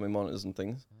management stuff, my monitors and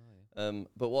things.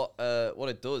 But what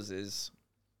it does is,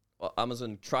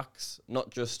 Amazon tracks not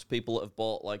just people that have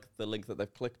bought like the link that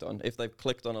they've clicked on. If they've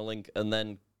clicked on a link and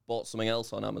then bought something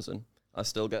else on Amazon, I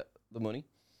still get the money.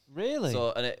 Really?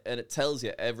 So and it tells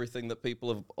you everything that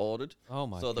people have ordered. Oh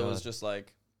my god. So there was just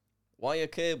like wire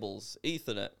cables,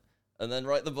 Ethernet, and then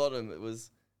right at the bottom it was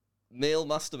male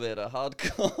masturbator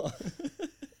hardcore.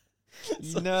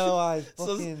 No, I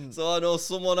So, fucking... so I know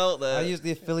someone out there. I used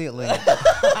the affiliate link.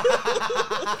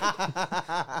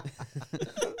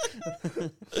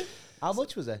 How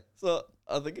much was it? So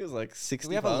I think it was like 60. Do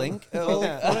we have a link?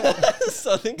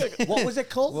 So I think What was it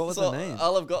called? What was so the name?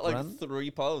 I'll have got like Brand?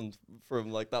 £3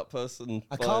 from like that person.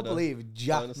 I buying can't a- believe buying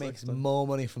Jack a sex makes toy. more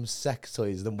money from sex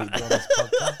toys than we do on this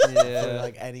podcast. Yeah. For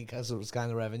like any kind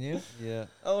of revenue. Yeah.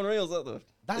 How unreal is that though?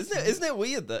 That's Isn't it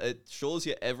weird that it shows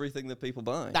you everything that people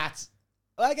buy? That's.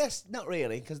 Well, I guess not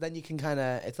really, because then you can kind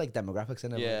of. It's like demographics,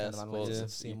 and yeah, I kind of analyze suppose and you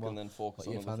see can what then focus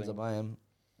on your other fans are things. buying.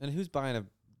 And who's buying a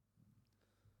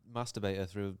masturbator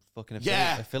through fucking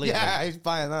affiliate link? Yeah, he's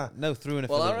buying that. No, through an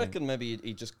Well, affiliate I link. reckon maybe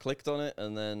he just clicked on it,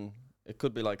 and then it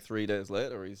could be like 3 days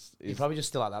later. He's He probably just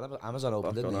still had that Amazon open,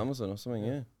 back didn't on he? Amazon or something.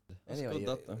 Yeah. That's Anyway, good,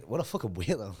 that, though. what a fucking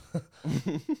weirdo.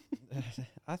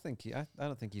 I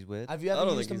don't think he's weird. Have you I ever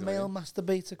don't used a think he's male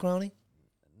masturbator, Crowley?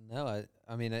 No,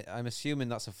 I mean, I'm assuming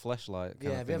that's a fleshlight.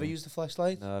 Yeah, have you ever used a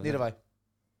flashlight? No, I've Neither have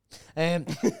I.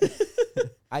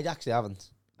 I actually haven't.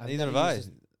 I've Neither never have I.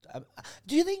 used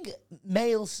do you think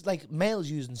males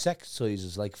using sex toys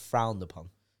is like frowned upon?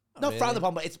 Not frowned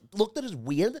upon, but it's looked at as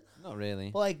weird. Not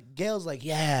really. But like girls, like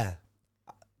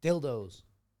dildos.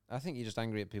 I think you're just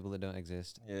angry at people that don't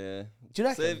exist. Yeah. Do you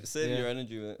reckon? Save Yeah. your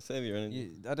energy, mate. Save your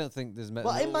energy. I don't think there's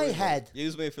Well, in my head,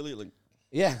 Use my affiliate link.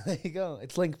 yeah, there you go.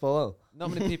 It's linked below.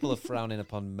 not many people are frowning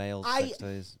upon male sex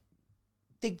toys.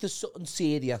 Think there's something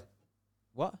seedier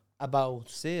What? about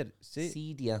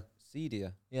Seedier.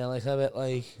 seedier. Yeah, like a bit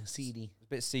like seedy. A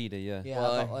bit seedy, yeah. Yeah,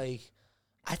 Why? but like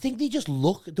I think they just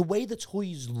look the way the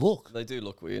toys look. They do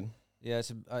look weird. Yeah,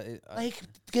 it's Like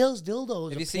girls' dildos.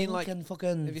 Have Are you seen, pink like- and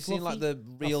fucking? have you seen like fluffy?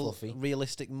 the fluffy.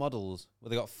 realistic models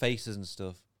where they got faces and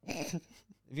stuff?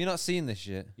 Have you not seen this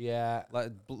shit? Yeah,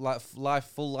 Like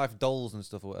full life dolls and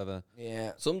stuff or whatever.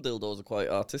 yeah. Some dildos are quite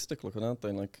artistic looking, aren't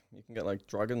they? Like you can get like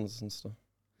dragons and stuff.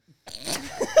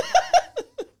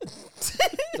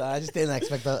 So I just didn't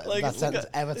expect that, Like, that look sentence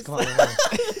at- ever to come out of my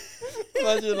mouth.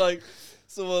 Imagine like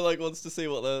someone like wants to see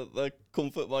what the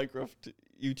comfort Minecraft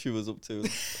YouTubers up to.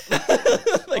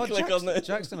 They click on it.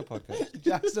 Jack's done a podcast.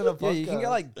 Jackson, a podcast. Yeah, you can get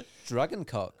like dragon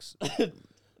cocks. No,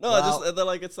 Well- they're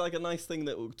like it's like a nice thing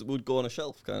that would go on a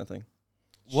shelf kind of thing.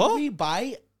 Should we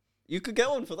buy? You could get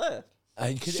one for there.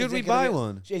 Should we buy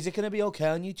one? Is it going to be okay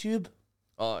on YouTube?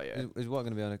 Oh yeah, Is what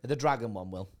going to be on it? The dragon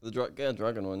one will. get a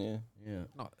dragon one. Yeah. Yeah.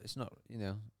 No, it's not. You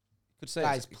know, could say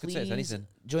Guys, you could say it's please anything.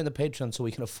 join the Patreon so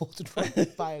we can afford to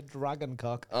buy a dragon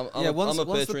cock. I'm Once a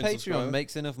the Patreon Patreon subscriber.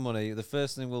 makes enough money, the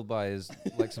first thing we'll buy is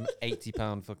like some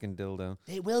 £80 fucking dildo.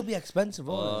 It will be expensive,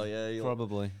 won't Oh it? yeah,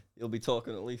 Probably. you'll be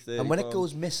talking at least. And when it £80.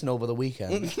 goes missing over the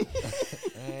weekend,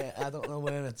 I don't know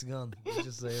where it's gone. Let's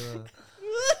just say that.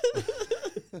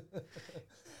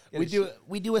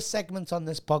 we do a segment on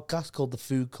this podcast called the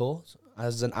Food Court.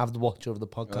 As an avid watcher of the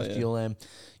podcast,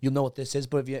 you'll know what this is.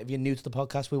 But if you're new to the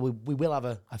podcast, we will have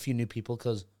a few new people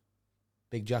because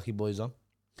Big Jackie Boy's on.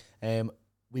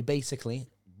 We basically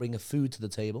bring a food to the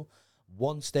table.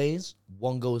 One stays,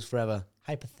 one goes forever.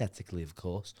 Hypothetically, of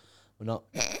course.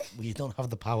 We don't have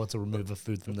the power to remove a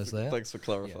food from this layer. Thanks for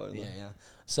clarifying. Yeah, that. yeah.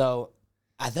 So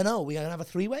I don't know. We're gonna have a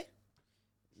three-way.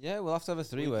 Yeah, we'll have to have a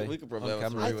three-way. We could probably on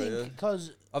have a camera. I Three-way, think yeah.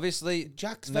 because Obviously,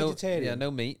 Jack's no, vegetarian. Yeah, no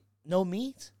meat. No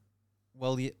meat.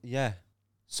 Well, yeah.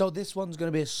 So this one's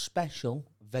going to be a special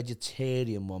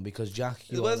vegetarian one because Jack.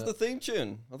 Where's the theme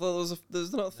tune? I thought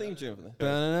there's not a theme tune for this.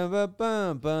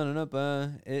 Ba-na-ba-ba,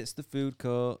 it's the food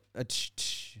court. It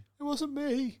wasn't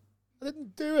me. I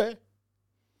didn't do it.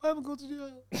 Why am I going to do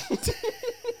it?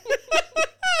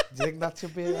 Do you think that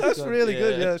should be? That's really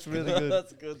good. Yeah, it's really good.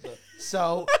 That's good. Though.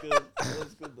 So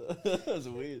That's good. Though. That's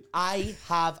weird. I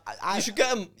have. You should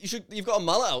get him. You've got a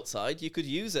mallet outside. You could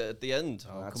use it at the end.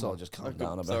 That's all. Just calm Okay,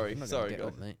 down a bit. Sorry, I'm not gonna sorry, get guys.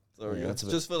 up, mate. Sorry, Yeah, guys. that's a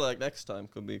bit- Just for like next time,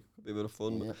 could be a bit of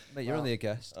fun. Yeah. Mate, you're only a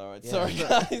guest. But, all right, Yeah. sorry,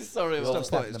 guys. Sorry Stop about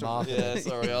stepping that. them off. Yeah,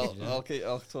 sorry. I'll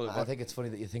tell it I back. think it's funny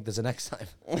that you think there's a next time.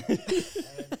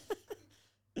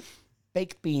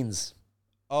 Baked beans.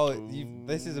 Oh,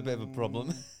 this is a bit of a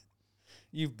problem.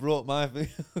 You've brought my food.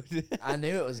 I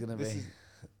knew it was going to This be. is-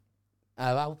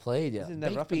 I've outplayed you. This has never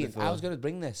Baked happened beans. I before. was going to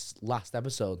bring this last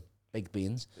episode. Baked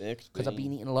beans. Baked Because I've been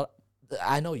bean. eating a lot.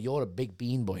 I know you're a big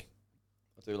bean boy.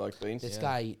 I do like beans. This Yeah.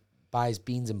 guy buys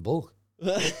beans in bulk. he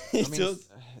I mean, does.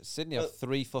 Sydney had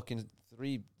three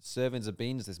servings of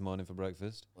beans this morning for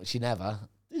breakfast. Well, she never.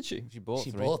 Did she? She bought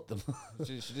She three. bought them.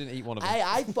 She didn't eat one of them.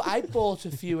 I bought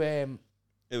a few Here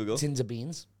we go. tins of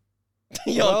beans.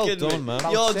 You're Well kidding done, me. man.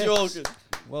 About You're 6. joking.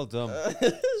 Well done.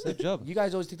 Good job. You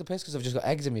guys always take the piss because I've just got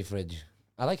eggs in my fridge.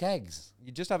 I like eggs.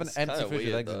 You just have an It's empty kinda fridge with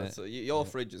weird, eggs in though. it. So your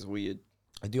fridge is weird.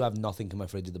 I do have nothing in my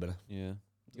fridge at the minute. Yeah.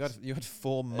 You had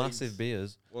 4 massive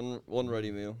beers One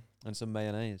ready meal. and some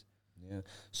mayonnaise. Yeah.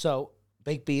 So,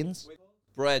 baked beans,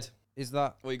 Bread. Is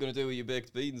that What are you gonna do with your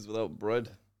baked beans without bread?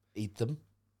 eat them.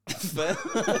 Fair.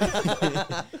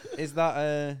 is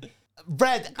that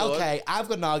Bread. Go on. Okay, I've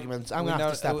got an argument. I'm gonna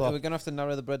have to step We're up. gonna have to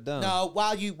narrow the bread down. No,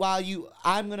 while you,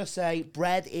 I'm gonna say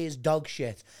bread is dog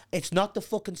shit. It's not the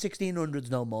fucking 1600s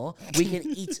no more. We can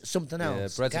eat something Yeah,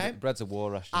 else. bread's, okay? bread's a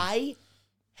war ration. I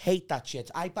hate that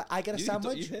shit. I get a You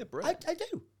sandwich. hate bread? I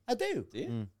do. I do. Do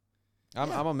you?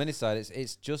 I'm on Minnie's side.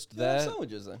 It's just Do you have there.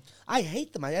 sandwiches then? I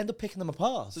hate them. I end up picking them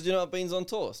apart. So do you not have beans on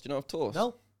toast? Do you not have toast?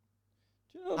 No.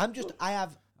 I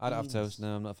have. I don't have beans. toast.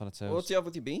 No, I'm not a fan of toast. What do you have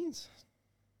with your beans?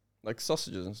 Like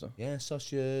sausages and stuff. Yeah,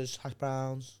 sausages, hash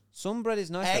browns, Some bread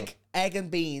is nice. egg and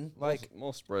bean. Like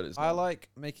most bread is. I nice. like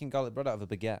making garlic bread out of a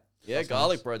baguette. Yeah, That's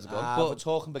garlic nice. bread's good. But we're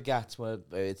talking baguettes where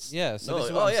it's Yeah, so No, this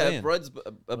is what I'm saying. bread's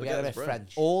a we get a baguette's bit bread.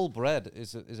 French. All bread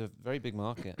is a very big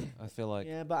market. I feel like.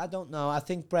 Yeah, but I don't know. I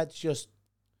think bread's just,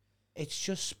 it's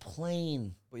just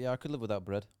plain. But yeah, I could live without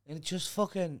bread. And it's just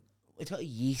fucking, it's got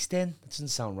yeast in. It doesn't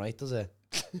sound right, does it?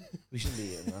 We shouldn't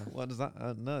be eating that. What does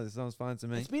that? No, it sounds fine to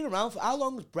me. It's been around for, how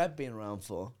long has bread been around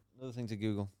for? Another thing to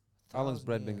Google. How long's 1,000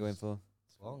 bread been years. going for?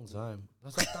 It's a long time.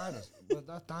 That's like dinosaurs.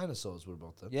 That dinosaurs were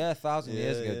about them. Yeah, 1,000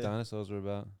 years Yeah, ago, yeah. dinosaurs were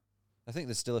about. I think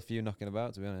there's still a few knocking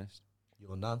about, to be honest.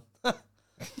 Your nan.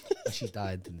 She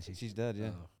died, didn't she? She's dead,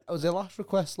 yeah. Oh, was there last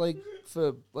request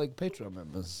for Patreon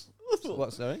members?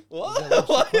 What, sorry? Is there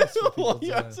last request for people What?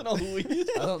 You're to- acting all weird.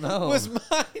 I don't know. Was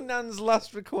my nan's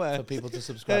last for request? people to Her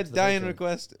subscribe to the dying Patreon.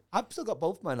 request. I've still got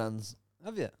both my nans.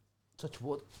 Have you? Touch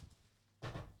wood.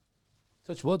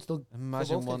 Touch wood. Still.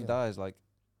 Imagine both one taken. dies, like,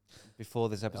 before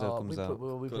this episode Oh, comes we out.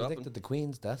 we Could predicted happen. the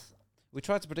Queen's death. We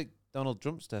tried to predict Donald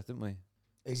Trump's death, didn't we?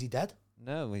 Is he dead?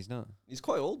 No, he's not. He's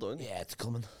quite old, though, isn't he? Yeah, it's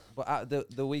coming. But at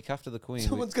the week after the Queen,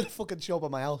 Someone's gonna fucking show up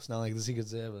at my house now, like the Secret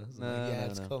Service. No, yeah, no,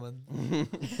 it's no. coming.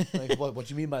 Like, what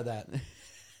do you mean by that?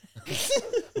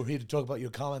 We're here to talk about your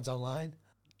comments online.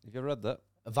 have you ever read that?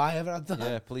 Have I ever had that?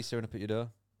 Yeah, police showing up at your door.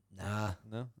 Nah.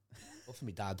 No, Not for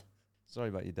me, Dad. sorry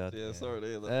about your dad. Yeah, sorry to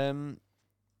hear that.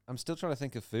 I'm still trying to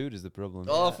think of food is the problem.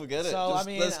 Oh, forget it. So Just- I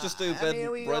mean, let's just do bread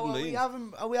and beans.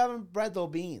 Are we having bread or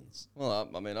beans? Well,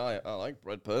 I mean, I like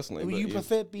bread personally. Would but you you've-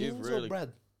 prefer you've beans or really-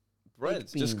 bread? Bread,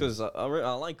 Baked just beans. because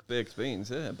I like baked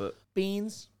beans, yeah, but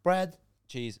Beans, bread.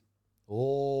 Cheese.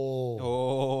 Oh.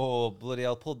 Oh, bloody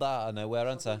hell. Pulled that out of nowhere,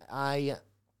 aren't I? I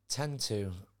tend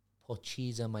to put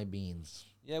cheese on my beans.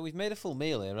 Yeah, we've made a full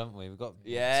meal here, haven't we? We've got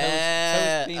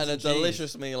yeah, toast beans and a cheese.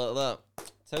 delicious meal at that.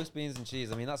 Toast, beans, and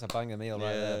cheese. I mean, that's a banger meal right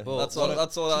Yeah, there. But, that's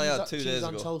what I had 2 cheese days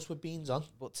on ago. toast with beans on.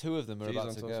 but two of them are Cheese about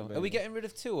on to toast go. with Are we beans. getting rid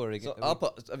of two, or are we, So are we-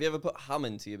 have you ever put ham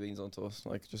into your beans on toast?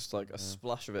 Like just like a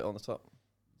splash of it on the top.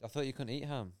 I thought you couldn't eat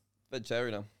ham.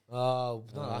 Vegetarian, Oh,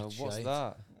 no, What's shite.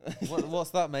 that?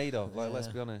 What's that made of? Like, let's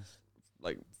Yeah. be honest.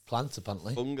 like Plants,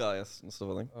 apparently. fungi and stuff.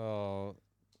 I think. Oh,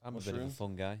 I'm a bit of a Mushroom?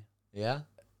 fun guy. Yeah,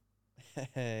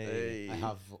 Hey. I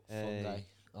have Hey. fungi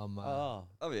on my Oh.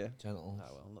 Have you? genitals.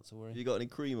 Oh, well, not to worry. Have you got any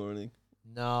cream or anything?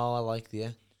 No, I like the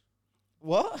itch.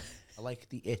 What? I like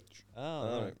the itch. Oh,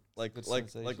 Alright. right. Like Good like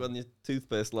sensation. when your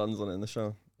toothpaste lands on it in the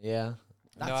shower. Yeah.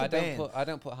 That's No, a burn. I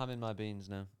don't put ham in my beans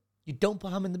now. You don't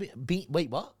put ham in the bean. Wait,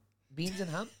 what? Beans and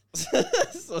ham?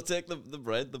 So take the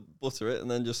bread, butter it, and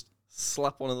then just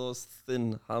slap one of those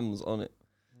thin hams on it,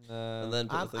 and then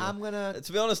put the thing. I'm gonna.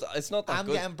 To be honest, it's not that I'm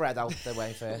good. getting bread out the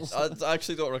way first. I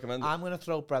actually don't recommend it. I'm gonna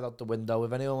throw bread out the window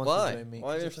if anyone wants Why? to join me. Why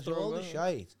you 'Cause have it's to throw all the bread?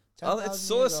 shite. Oh, 10,000 it's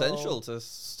so years essential old.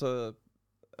 to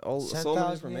all so many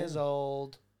 10,000 different years meals.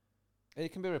 old.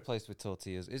 It can be replaced with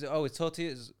tortillas. Is it? Oh, is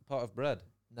tortillas part of bread?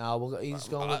 No, he's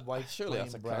going with white Surely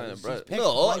that's a plain kind of bread. bread. He's picked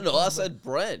No, white no, plain I bread. said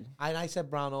bread. And I said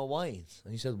brown or white,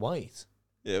 and you said white.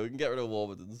 Yeah, we can get rid of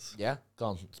Warburtons. Yeah,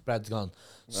 gone. Bread's gone.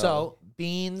 No. So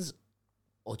beans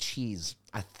or cheese?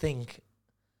 I think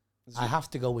I have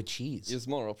to go with cheese. There's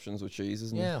more options with cheese,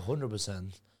 isn't Yeah, 100%. there?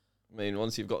 I mean,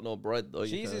 once you've got no bread, though,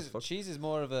 Cheese is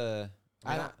more of a.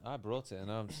 I, mean, I- I brought it and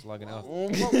now I'm slagging it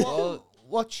off.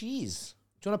 What cheese?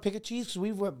 Do you want to pick a cheese?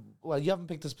 Because well, you haven't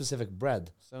picked a specific bread,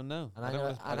 So no. and I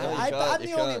don't I'm know. You can't- the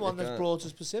you only can't- one you that's can't. brought a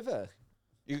specific.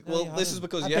 Well, you this is haven't.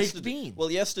 because A baked yesterday. bean. Well,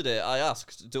 yesterday I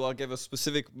asked, "Do I give a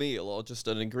specific meal or just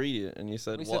an ingredient?" And you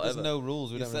said we said whatever. there's no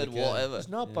rules. We you don't said really care. whatever. It's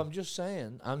not, Yeah. but I'm just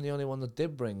saying, I'm the only one that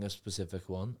did bring a specific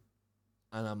one,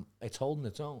 and it's holding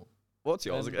its own. What's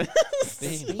yours Um, again?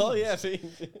 beans. Oh yeah,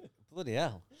 beans. Bloody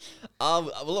hell.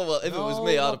 Well, if it was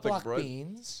me, I'd have picked black bread.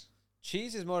 beans.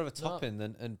 Cheese is more of a No. topping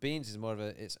than, and beans is more of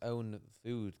its own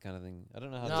food kind of thing. I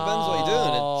don't know how. It depends what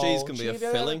you're doing. Cheese can be a Cheese, have you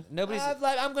ever- filling. Nobody's.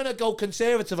 I'm gonna go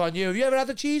conservative on you. Have you ever had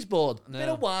a cheese board? No. Bit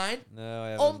of wine. No, I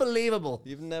haven't. Unbelievable.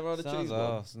 You've never had a cheese Sounds board.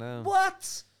 arse, no.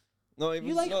 What? No, even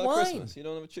You like not wine? at Christmas. You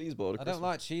don't have a cheese board. At I don't Christmas.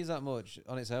 like cheese that much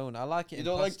on its own. I like it You in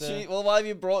don't like pasta. cheese. Well, why have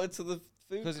you brought it to the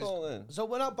food 'Cause it's- court then? So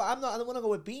we're not. But I'm not. I don't want to go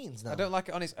with beans now. I don't like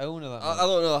it on its own. Or that I much.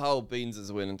 don't know how beans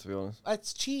is winning, to be honest.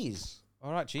 It's cheese.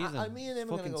 All right, cheese. I then. mean, I'm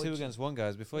gonna fucking go two with against one,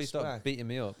 guys. Before you start Respect. beating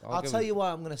me up, I'll go tell with- you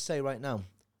what I'm gonna say right now.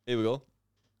 Here we go.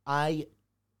 I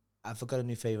forgot a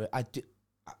new favorite. I do.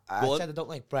 I Go on. said I don't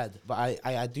like bread, but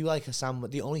I do like a sandwich.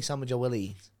 The only sandwich I will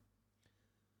eat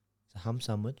is a ham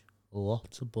sandwich.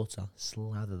 Lots of butter.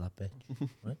 Slather that bitch.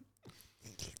 Right?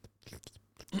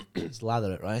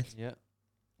 Slather it, right? Yeah.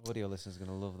 Audio listeners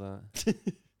gonna love that.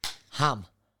 Ham.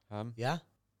 Ham. Yeah?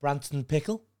 Branston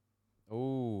pickle.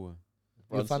 Oh,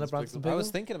 You a fan of Branston Pickle. pickle? I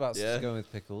was thinking about Yeah. going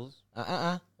with pickles.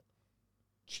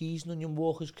 Cheese and onion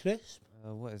Walker's crisp.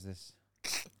 What is this?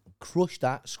 Crush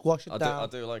that, squash it I down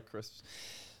do like crisps.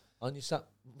 on your sat.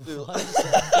 Do- Why is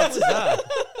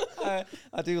that?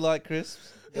 I do like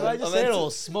crisps. Why just I say it meant all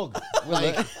smug?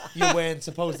 Like you weren't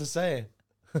supposed to say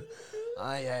it.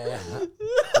 Yeah.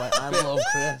 I love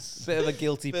crisps. Bit of a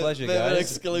guilty pleasure, bit of guys. an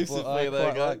exclusive but I for you there,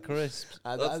 quite guys. like crisps.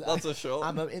 That's a show.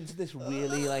 I'm into this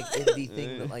really like indie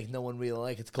thing that like no one really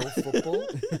like. It's called football.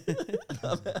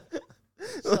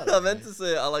 I meant to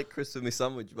say I like crisps in my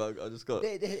sandwich, but I just got.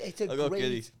 It's a I got great.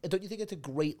 giddy. Don't you think it's a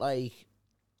great like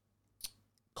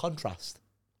contrast?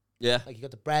 Yeah. Like you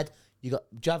got the bread, you got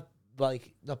do you have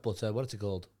like not butter. What is it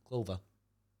called? Clover,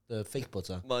 the fake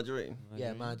butter. Margarine.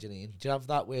 Yeah, margarine. Do you have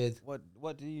that with?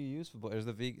 What do you use for butter? Is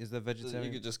the You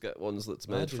vegetarian? could just get ones that's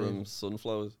made Margarine. from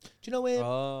sunflowers. Do you know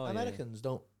Oh, yeah. Americans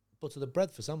don't butter the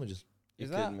bread for sandwiches? You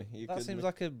Is kidding me? You that kidding seems me?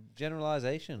 like a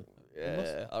generalization.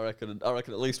 Yeah, I reckon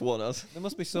at least one has. There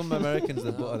must be some Americans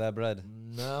that butter their bread.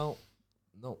 No.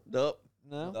 Nope.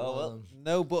 No, Oh well.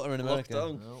 no butter in America.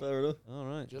 Lockdown. No. Fair enough. All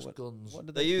right. Just What- guns. What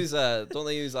did They use don't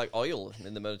they use like oil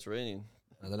in the Mediterranean?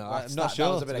 I don't know. I'm that's- not that sure,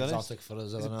 was a bit to be honest. exotic for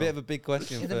us. I It's a don't bit know. of a big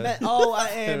question In for. the for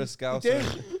a we do,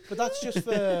 Scouser. but that's just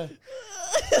for.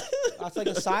 That's like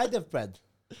a side of bread.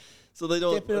 So they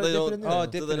don't. Dip it- They dip it don't. in the Oh, oil.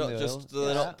 dip Do they it in not the just? oil. Do they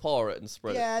Yeah. not pour it and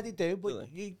spread it? Yeah, they do, but Do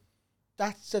they?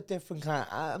 that's a different kind.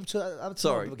 I'm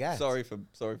Sorry. forget. Sorry for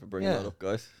bringing Yeah. that up,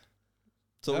 guys.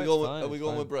 So No, we it's go. fine, Are we it's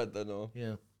going fine. with bread then? Or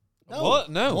Yeah. What?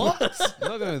 No. What? I'm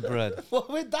not going with bread.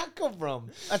 Where'd that come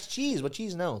from? That's cheese. What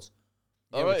cheese knows?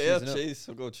 all we're right, yeah, cheesing up. cheese.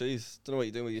 I'll go cheese. Don't know what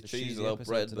you're doing with your It's a cheese cheesy without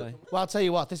episode bread, today. Well, I'll tell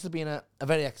you what. This has been a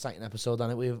very exciting episode,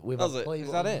 and we've Has had it? play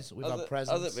Is that ones, it? We've but had has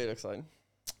presents. it been exciting?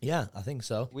 Yeah, I think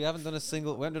so. We haven't done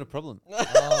a problem.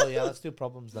 Oh yeah, let's do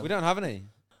problems then. We don't have any.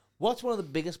 What's one of the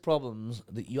biggest problems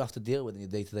that you have to deal with in your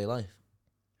day-to-day life?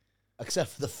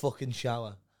 Except for the fucking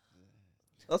shower.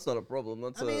 That's not a problem.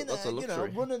 That's a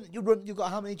luxury. you know, you've got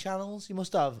how many channels? You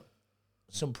must have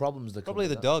some problems that come Probably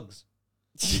with the that. dogs.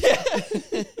 Yeah.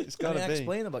 It's Can gotta you be.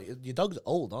 explain about your dog's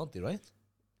old, aren't they? Right?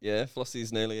 Yeah,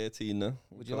 Flossie's nearly 18 now.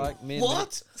 Would you like me? And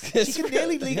What? She can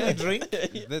nearly legally drink.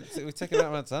 We're taking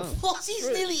that around town. What? He's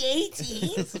nearly 18.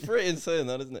 It's pretty insane,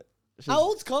 that, isn't it? How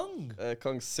old's Kong?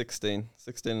 Kong's 16.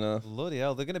 16 and a half. Bloody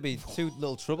hell, they're going to be two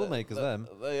little troublemakers, them.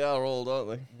 They are old, aren't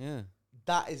they? Yeah.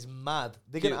 That is mad.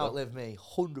 They're going Cute, to outlive me,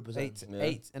 100%. Yeah.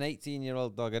 An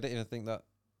 18-year-old dog. I didn't even think that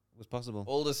was possible.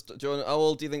 Oldest. Do you know, how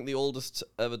old do you think the oldest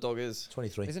ever dog is?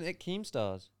 23. Isn't it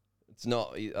Keemstar's? It's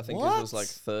not. I think What? it was like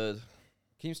third.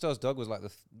 Keemstar's dog was like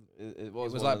It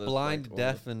was one like of the, blind, one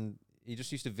deaf, and he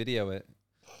just used to video it,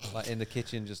 like in the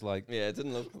kitchen, just like Yeah, it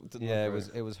didn't look. Didn't yeah, look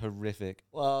it was horrific.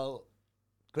 Well,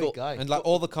 great Cool. guy. And like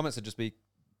all the comments would just be,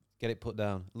 "Get it put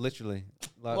down," literally.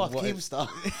 Like what, what if- Keemstar?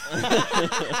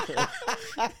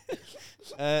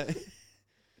 uh,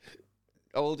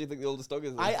 How old do you think the oldest dog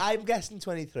is? then? I'm guessing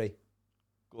 23.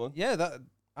 Go on. yeah, that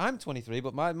I'm 23,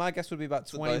 but my guess would be about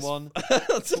That's a nice- 21.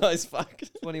 That's a nice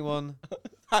fact. 21.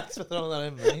 Thanks for throwing that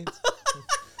in, mate.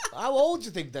 How old do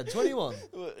you think then? 21?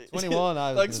 21.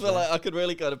 I was Thanks gonna for say. like. I could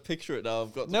really kind of picture it now.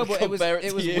 I've got. No, to but it was compare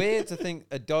to you. weird to think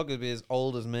a dog would be as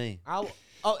old as me. I've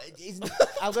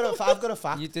got a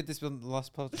fact. You did this on the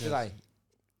last podcast. Did I?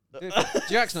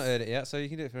 Jack's not heard it yet, so you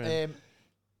can do it for him.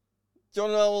 Do you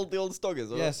want to know how old the oldest dog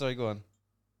is? or yeah, not? sorry, go on.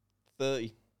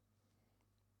 30.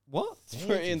 What? It's Yeah,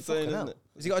 pretty fucking insane, hell. isn't it?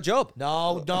 Has he got a job?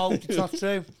 No, it's not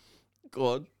true.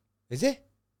 Go on. Is it?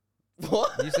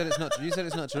 What? You said it's not. You said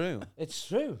it's not true. It's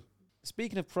true.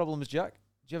 Speaking of problems, Jack,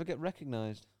 do you ever get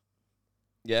recognised?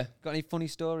 Yeah. Got any funny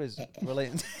stories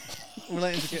relating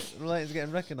relating to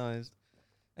getting recognised?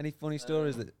 Any funny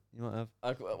stories that you might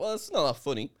have? Well, it's not that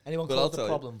funny. Anyone But I'll caused a tell you.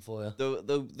 problem for you?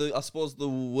 The I suppose the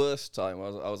worst time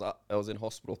I was in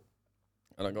hospital,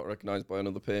 and I got recognised by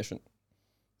another patient.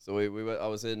 So I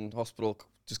was in hospital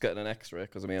just getting an X-ray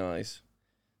because of my eyes,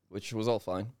 which was all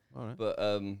fine. All right. But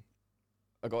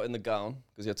I got in the gown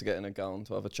because you had to get in a gown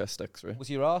to have a chest X-ray. Was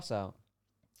your arse out?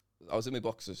 I was in my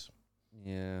boxers,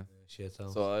 Yeah. Shit,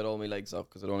 so I had all my legs up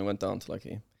because it only went down to like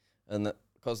here, and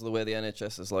because of the way the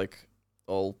NHS is like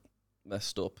all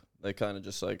messed up, they kind of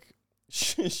just like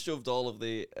shoved all of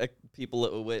the people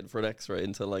that were waiting for an X-ray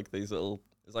into like these little.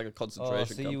 It's like a Oh,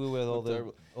 concentration so camp. you were with all the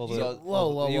Terrible. all So- the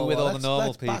Whoa, you were with all the normal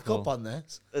let's back people. up on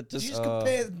this. It Did you just just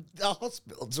compare the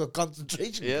hospital to a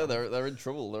concentration yeah, camp? they're in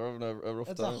trouble. They're having a rough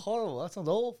That's time. horrible. That sounds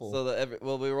awful. So that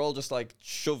we were all just like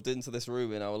shoved into this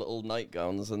room in our little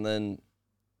nightgowns, and then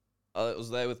I was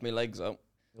there with my legs out,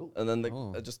 Oh. and then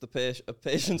a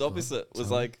patient opposite was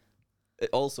Sorry. like,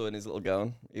 also in his little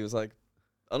gown. He was like,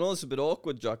 I know it's a bit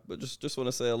awkward, Jack, but just want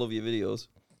to say I love your videos.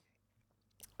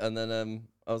 And then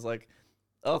I was like,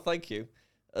 oh, thank you.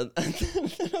 And then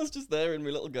I was just there in my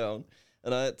little gown,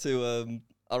 and I had to.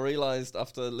 I realised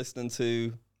after listening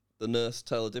to the nurse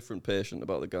tell a different patient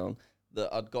about the gown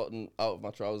that I'd gotten out of my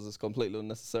trousers completely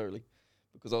unnecessarily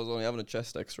because I was only having a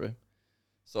chest X-ray.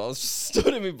 So I was just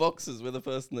stood in my boxers with a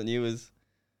person that knew was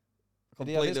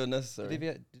completely unnecessary.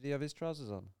 Did he have his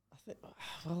trousers on?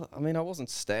 I mean, I wasn't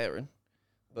staring,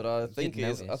 but I think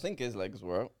his legs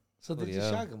were out. So did you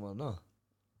shag him or not?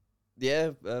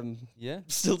 Yeah, Yeah.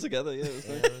 still together. Yeah, it was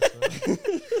nice.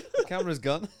 The camera's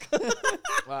gone.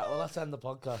 Right, well, let's end the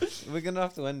podcast. We're gonna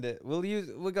have to end it. We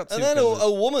got two. And then cameras.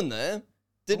 a woman there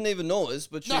didn't even notice,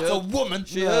 but she Not a woman.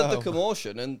 She heard the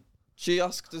commotion and she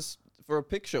asked us for a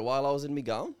picture while I was in my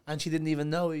gown. And she didn't even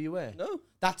know who you were. No,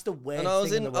 That's the worst and I was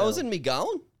thing in the I was world. in my gown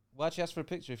Why'd she ask for a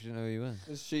picture if you didn't know who you were?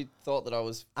 because she thought that I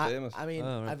was famous. I mean,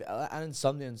 Oh, right. and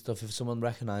insomnia and stuff, if someone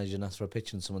recognises you and asks for a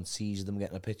picture and someone sees them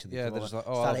getting a picture, they Yeah, come they're over, just like,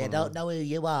 oh, "Sorry, I I've don't know who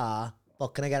you are, but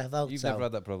can I get a photo?" You've never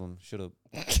had that problem. Shut up.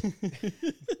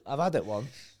 I've had it once.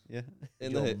 Yeah.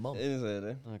 in your the mum. in his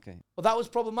head. Okay. Well, that was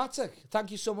problematic. Thank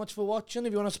you so much for watching.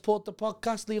 If you want to support the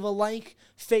podcast, leave a like.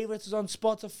 Favourite us on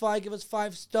Spotify. Give us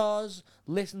 5 stars.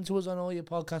 Listen to us on all your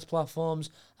podcast platforms.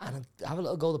 And have a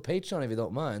little go to Patreon if you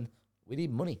don't mind. We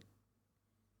need money.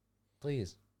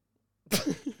 Please.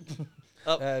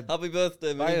 Happy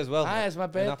birthday, Bye man. as well. It's my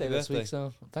birthday happy this birthday. week,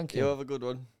 so thank You you. have a good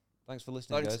one. Thanks for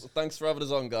listening, guys. Thanks for having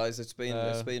us on, guys. It's been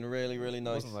really really It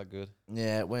nice. wasn't that good.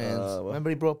 Yeah, it wins. well. Remember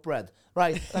he brought bread.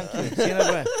 Right, thank you. See you in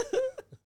a bit.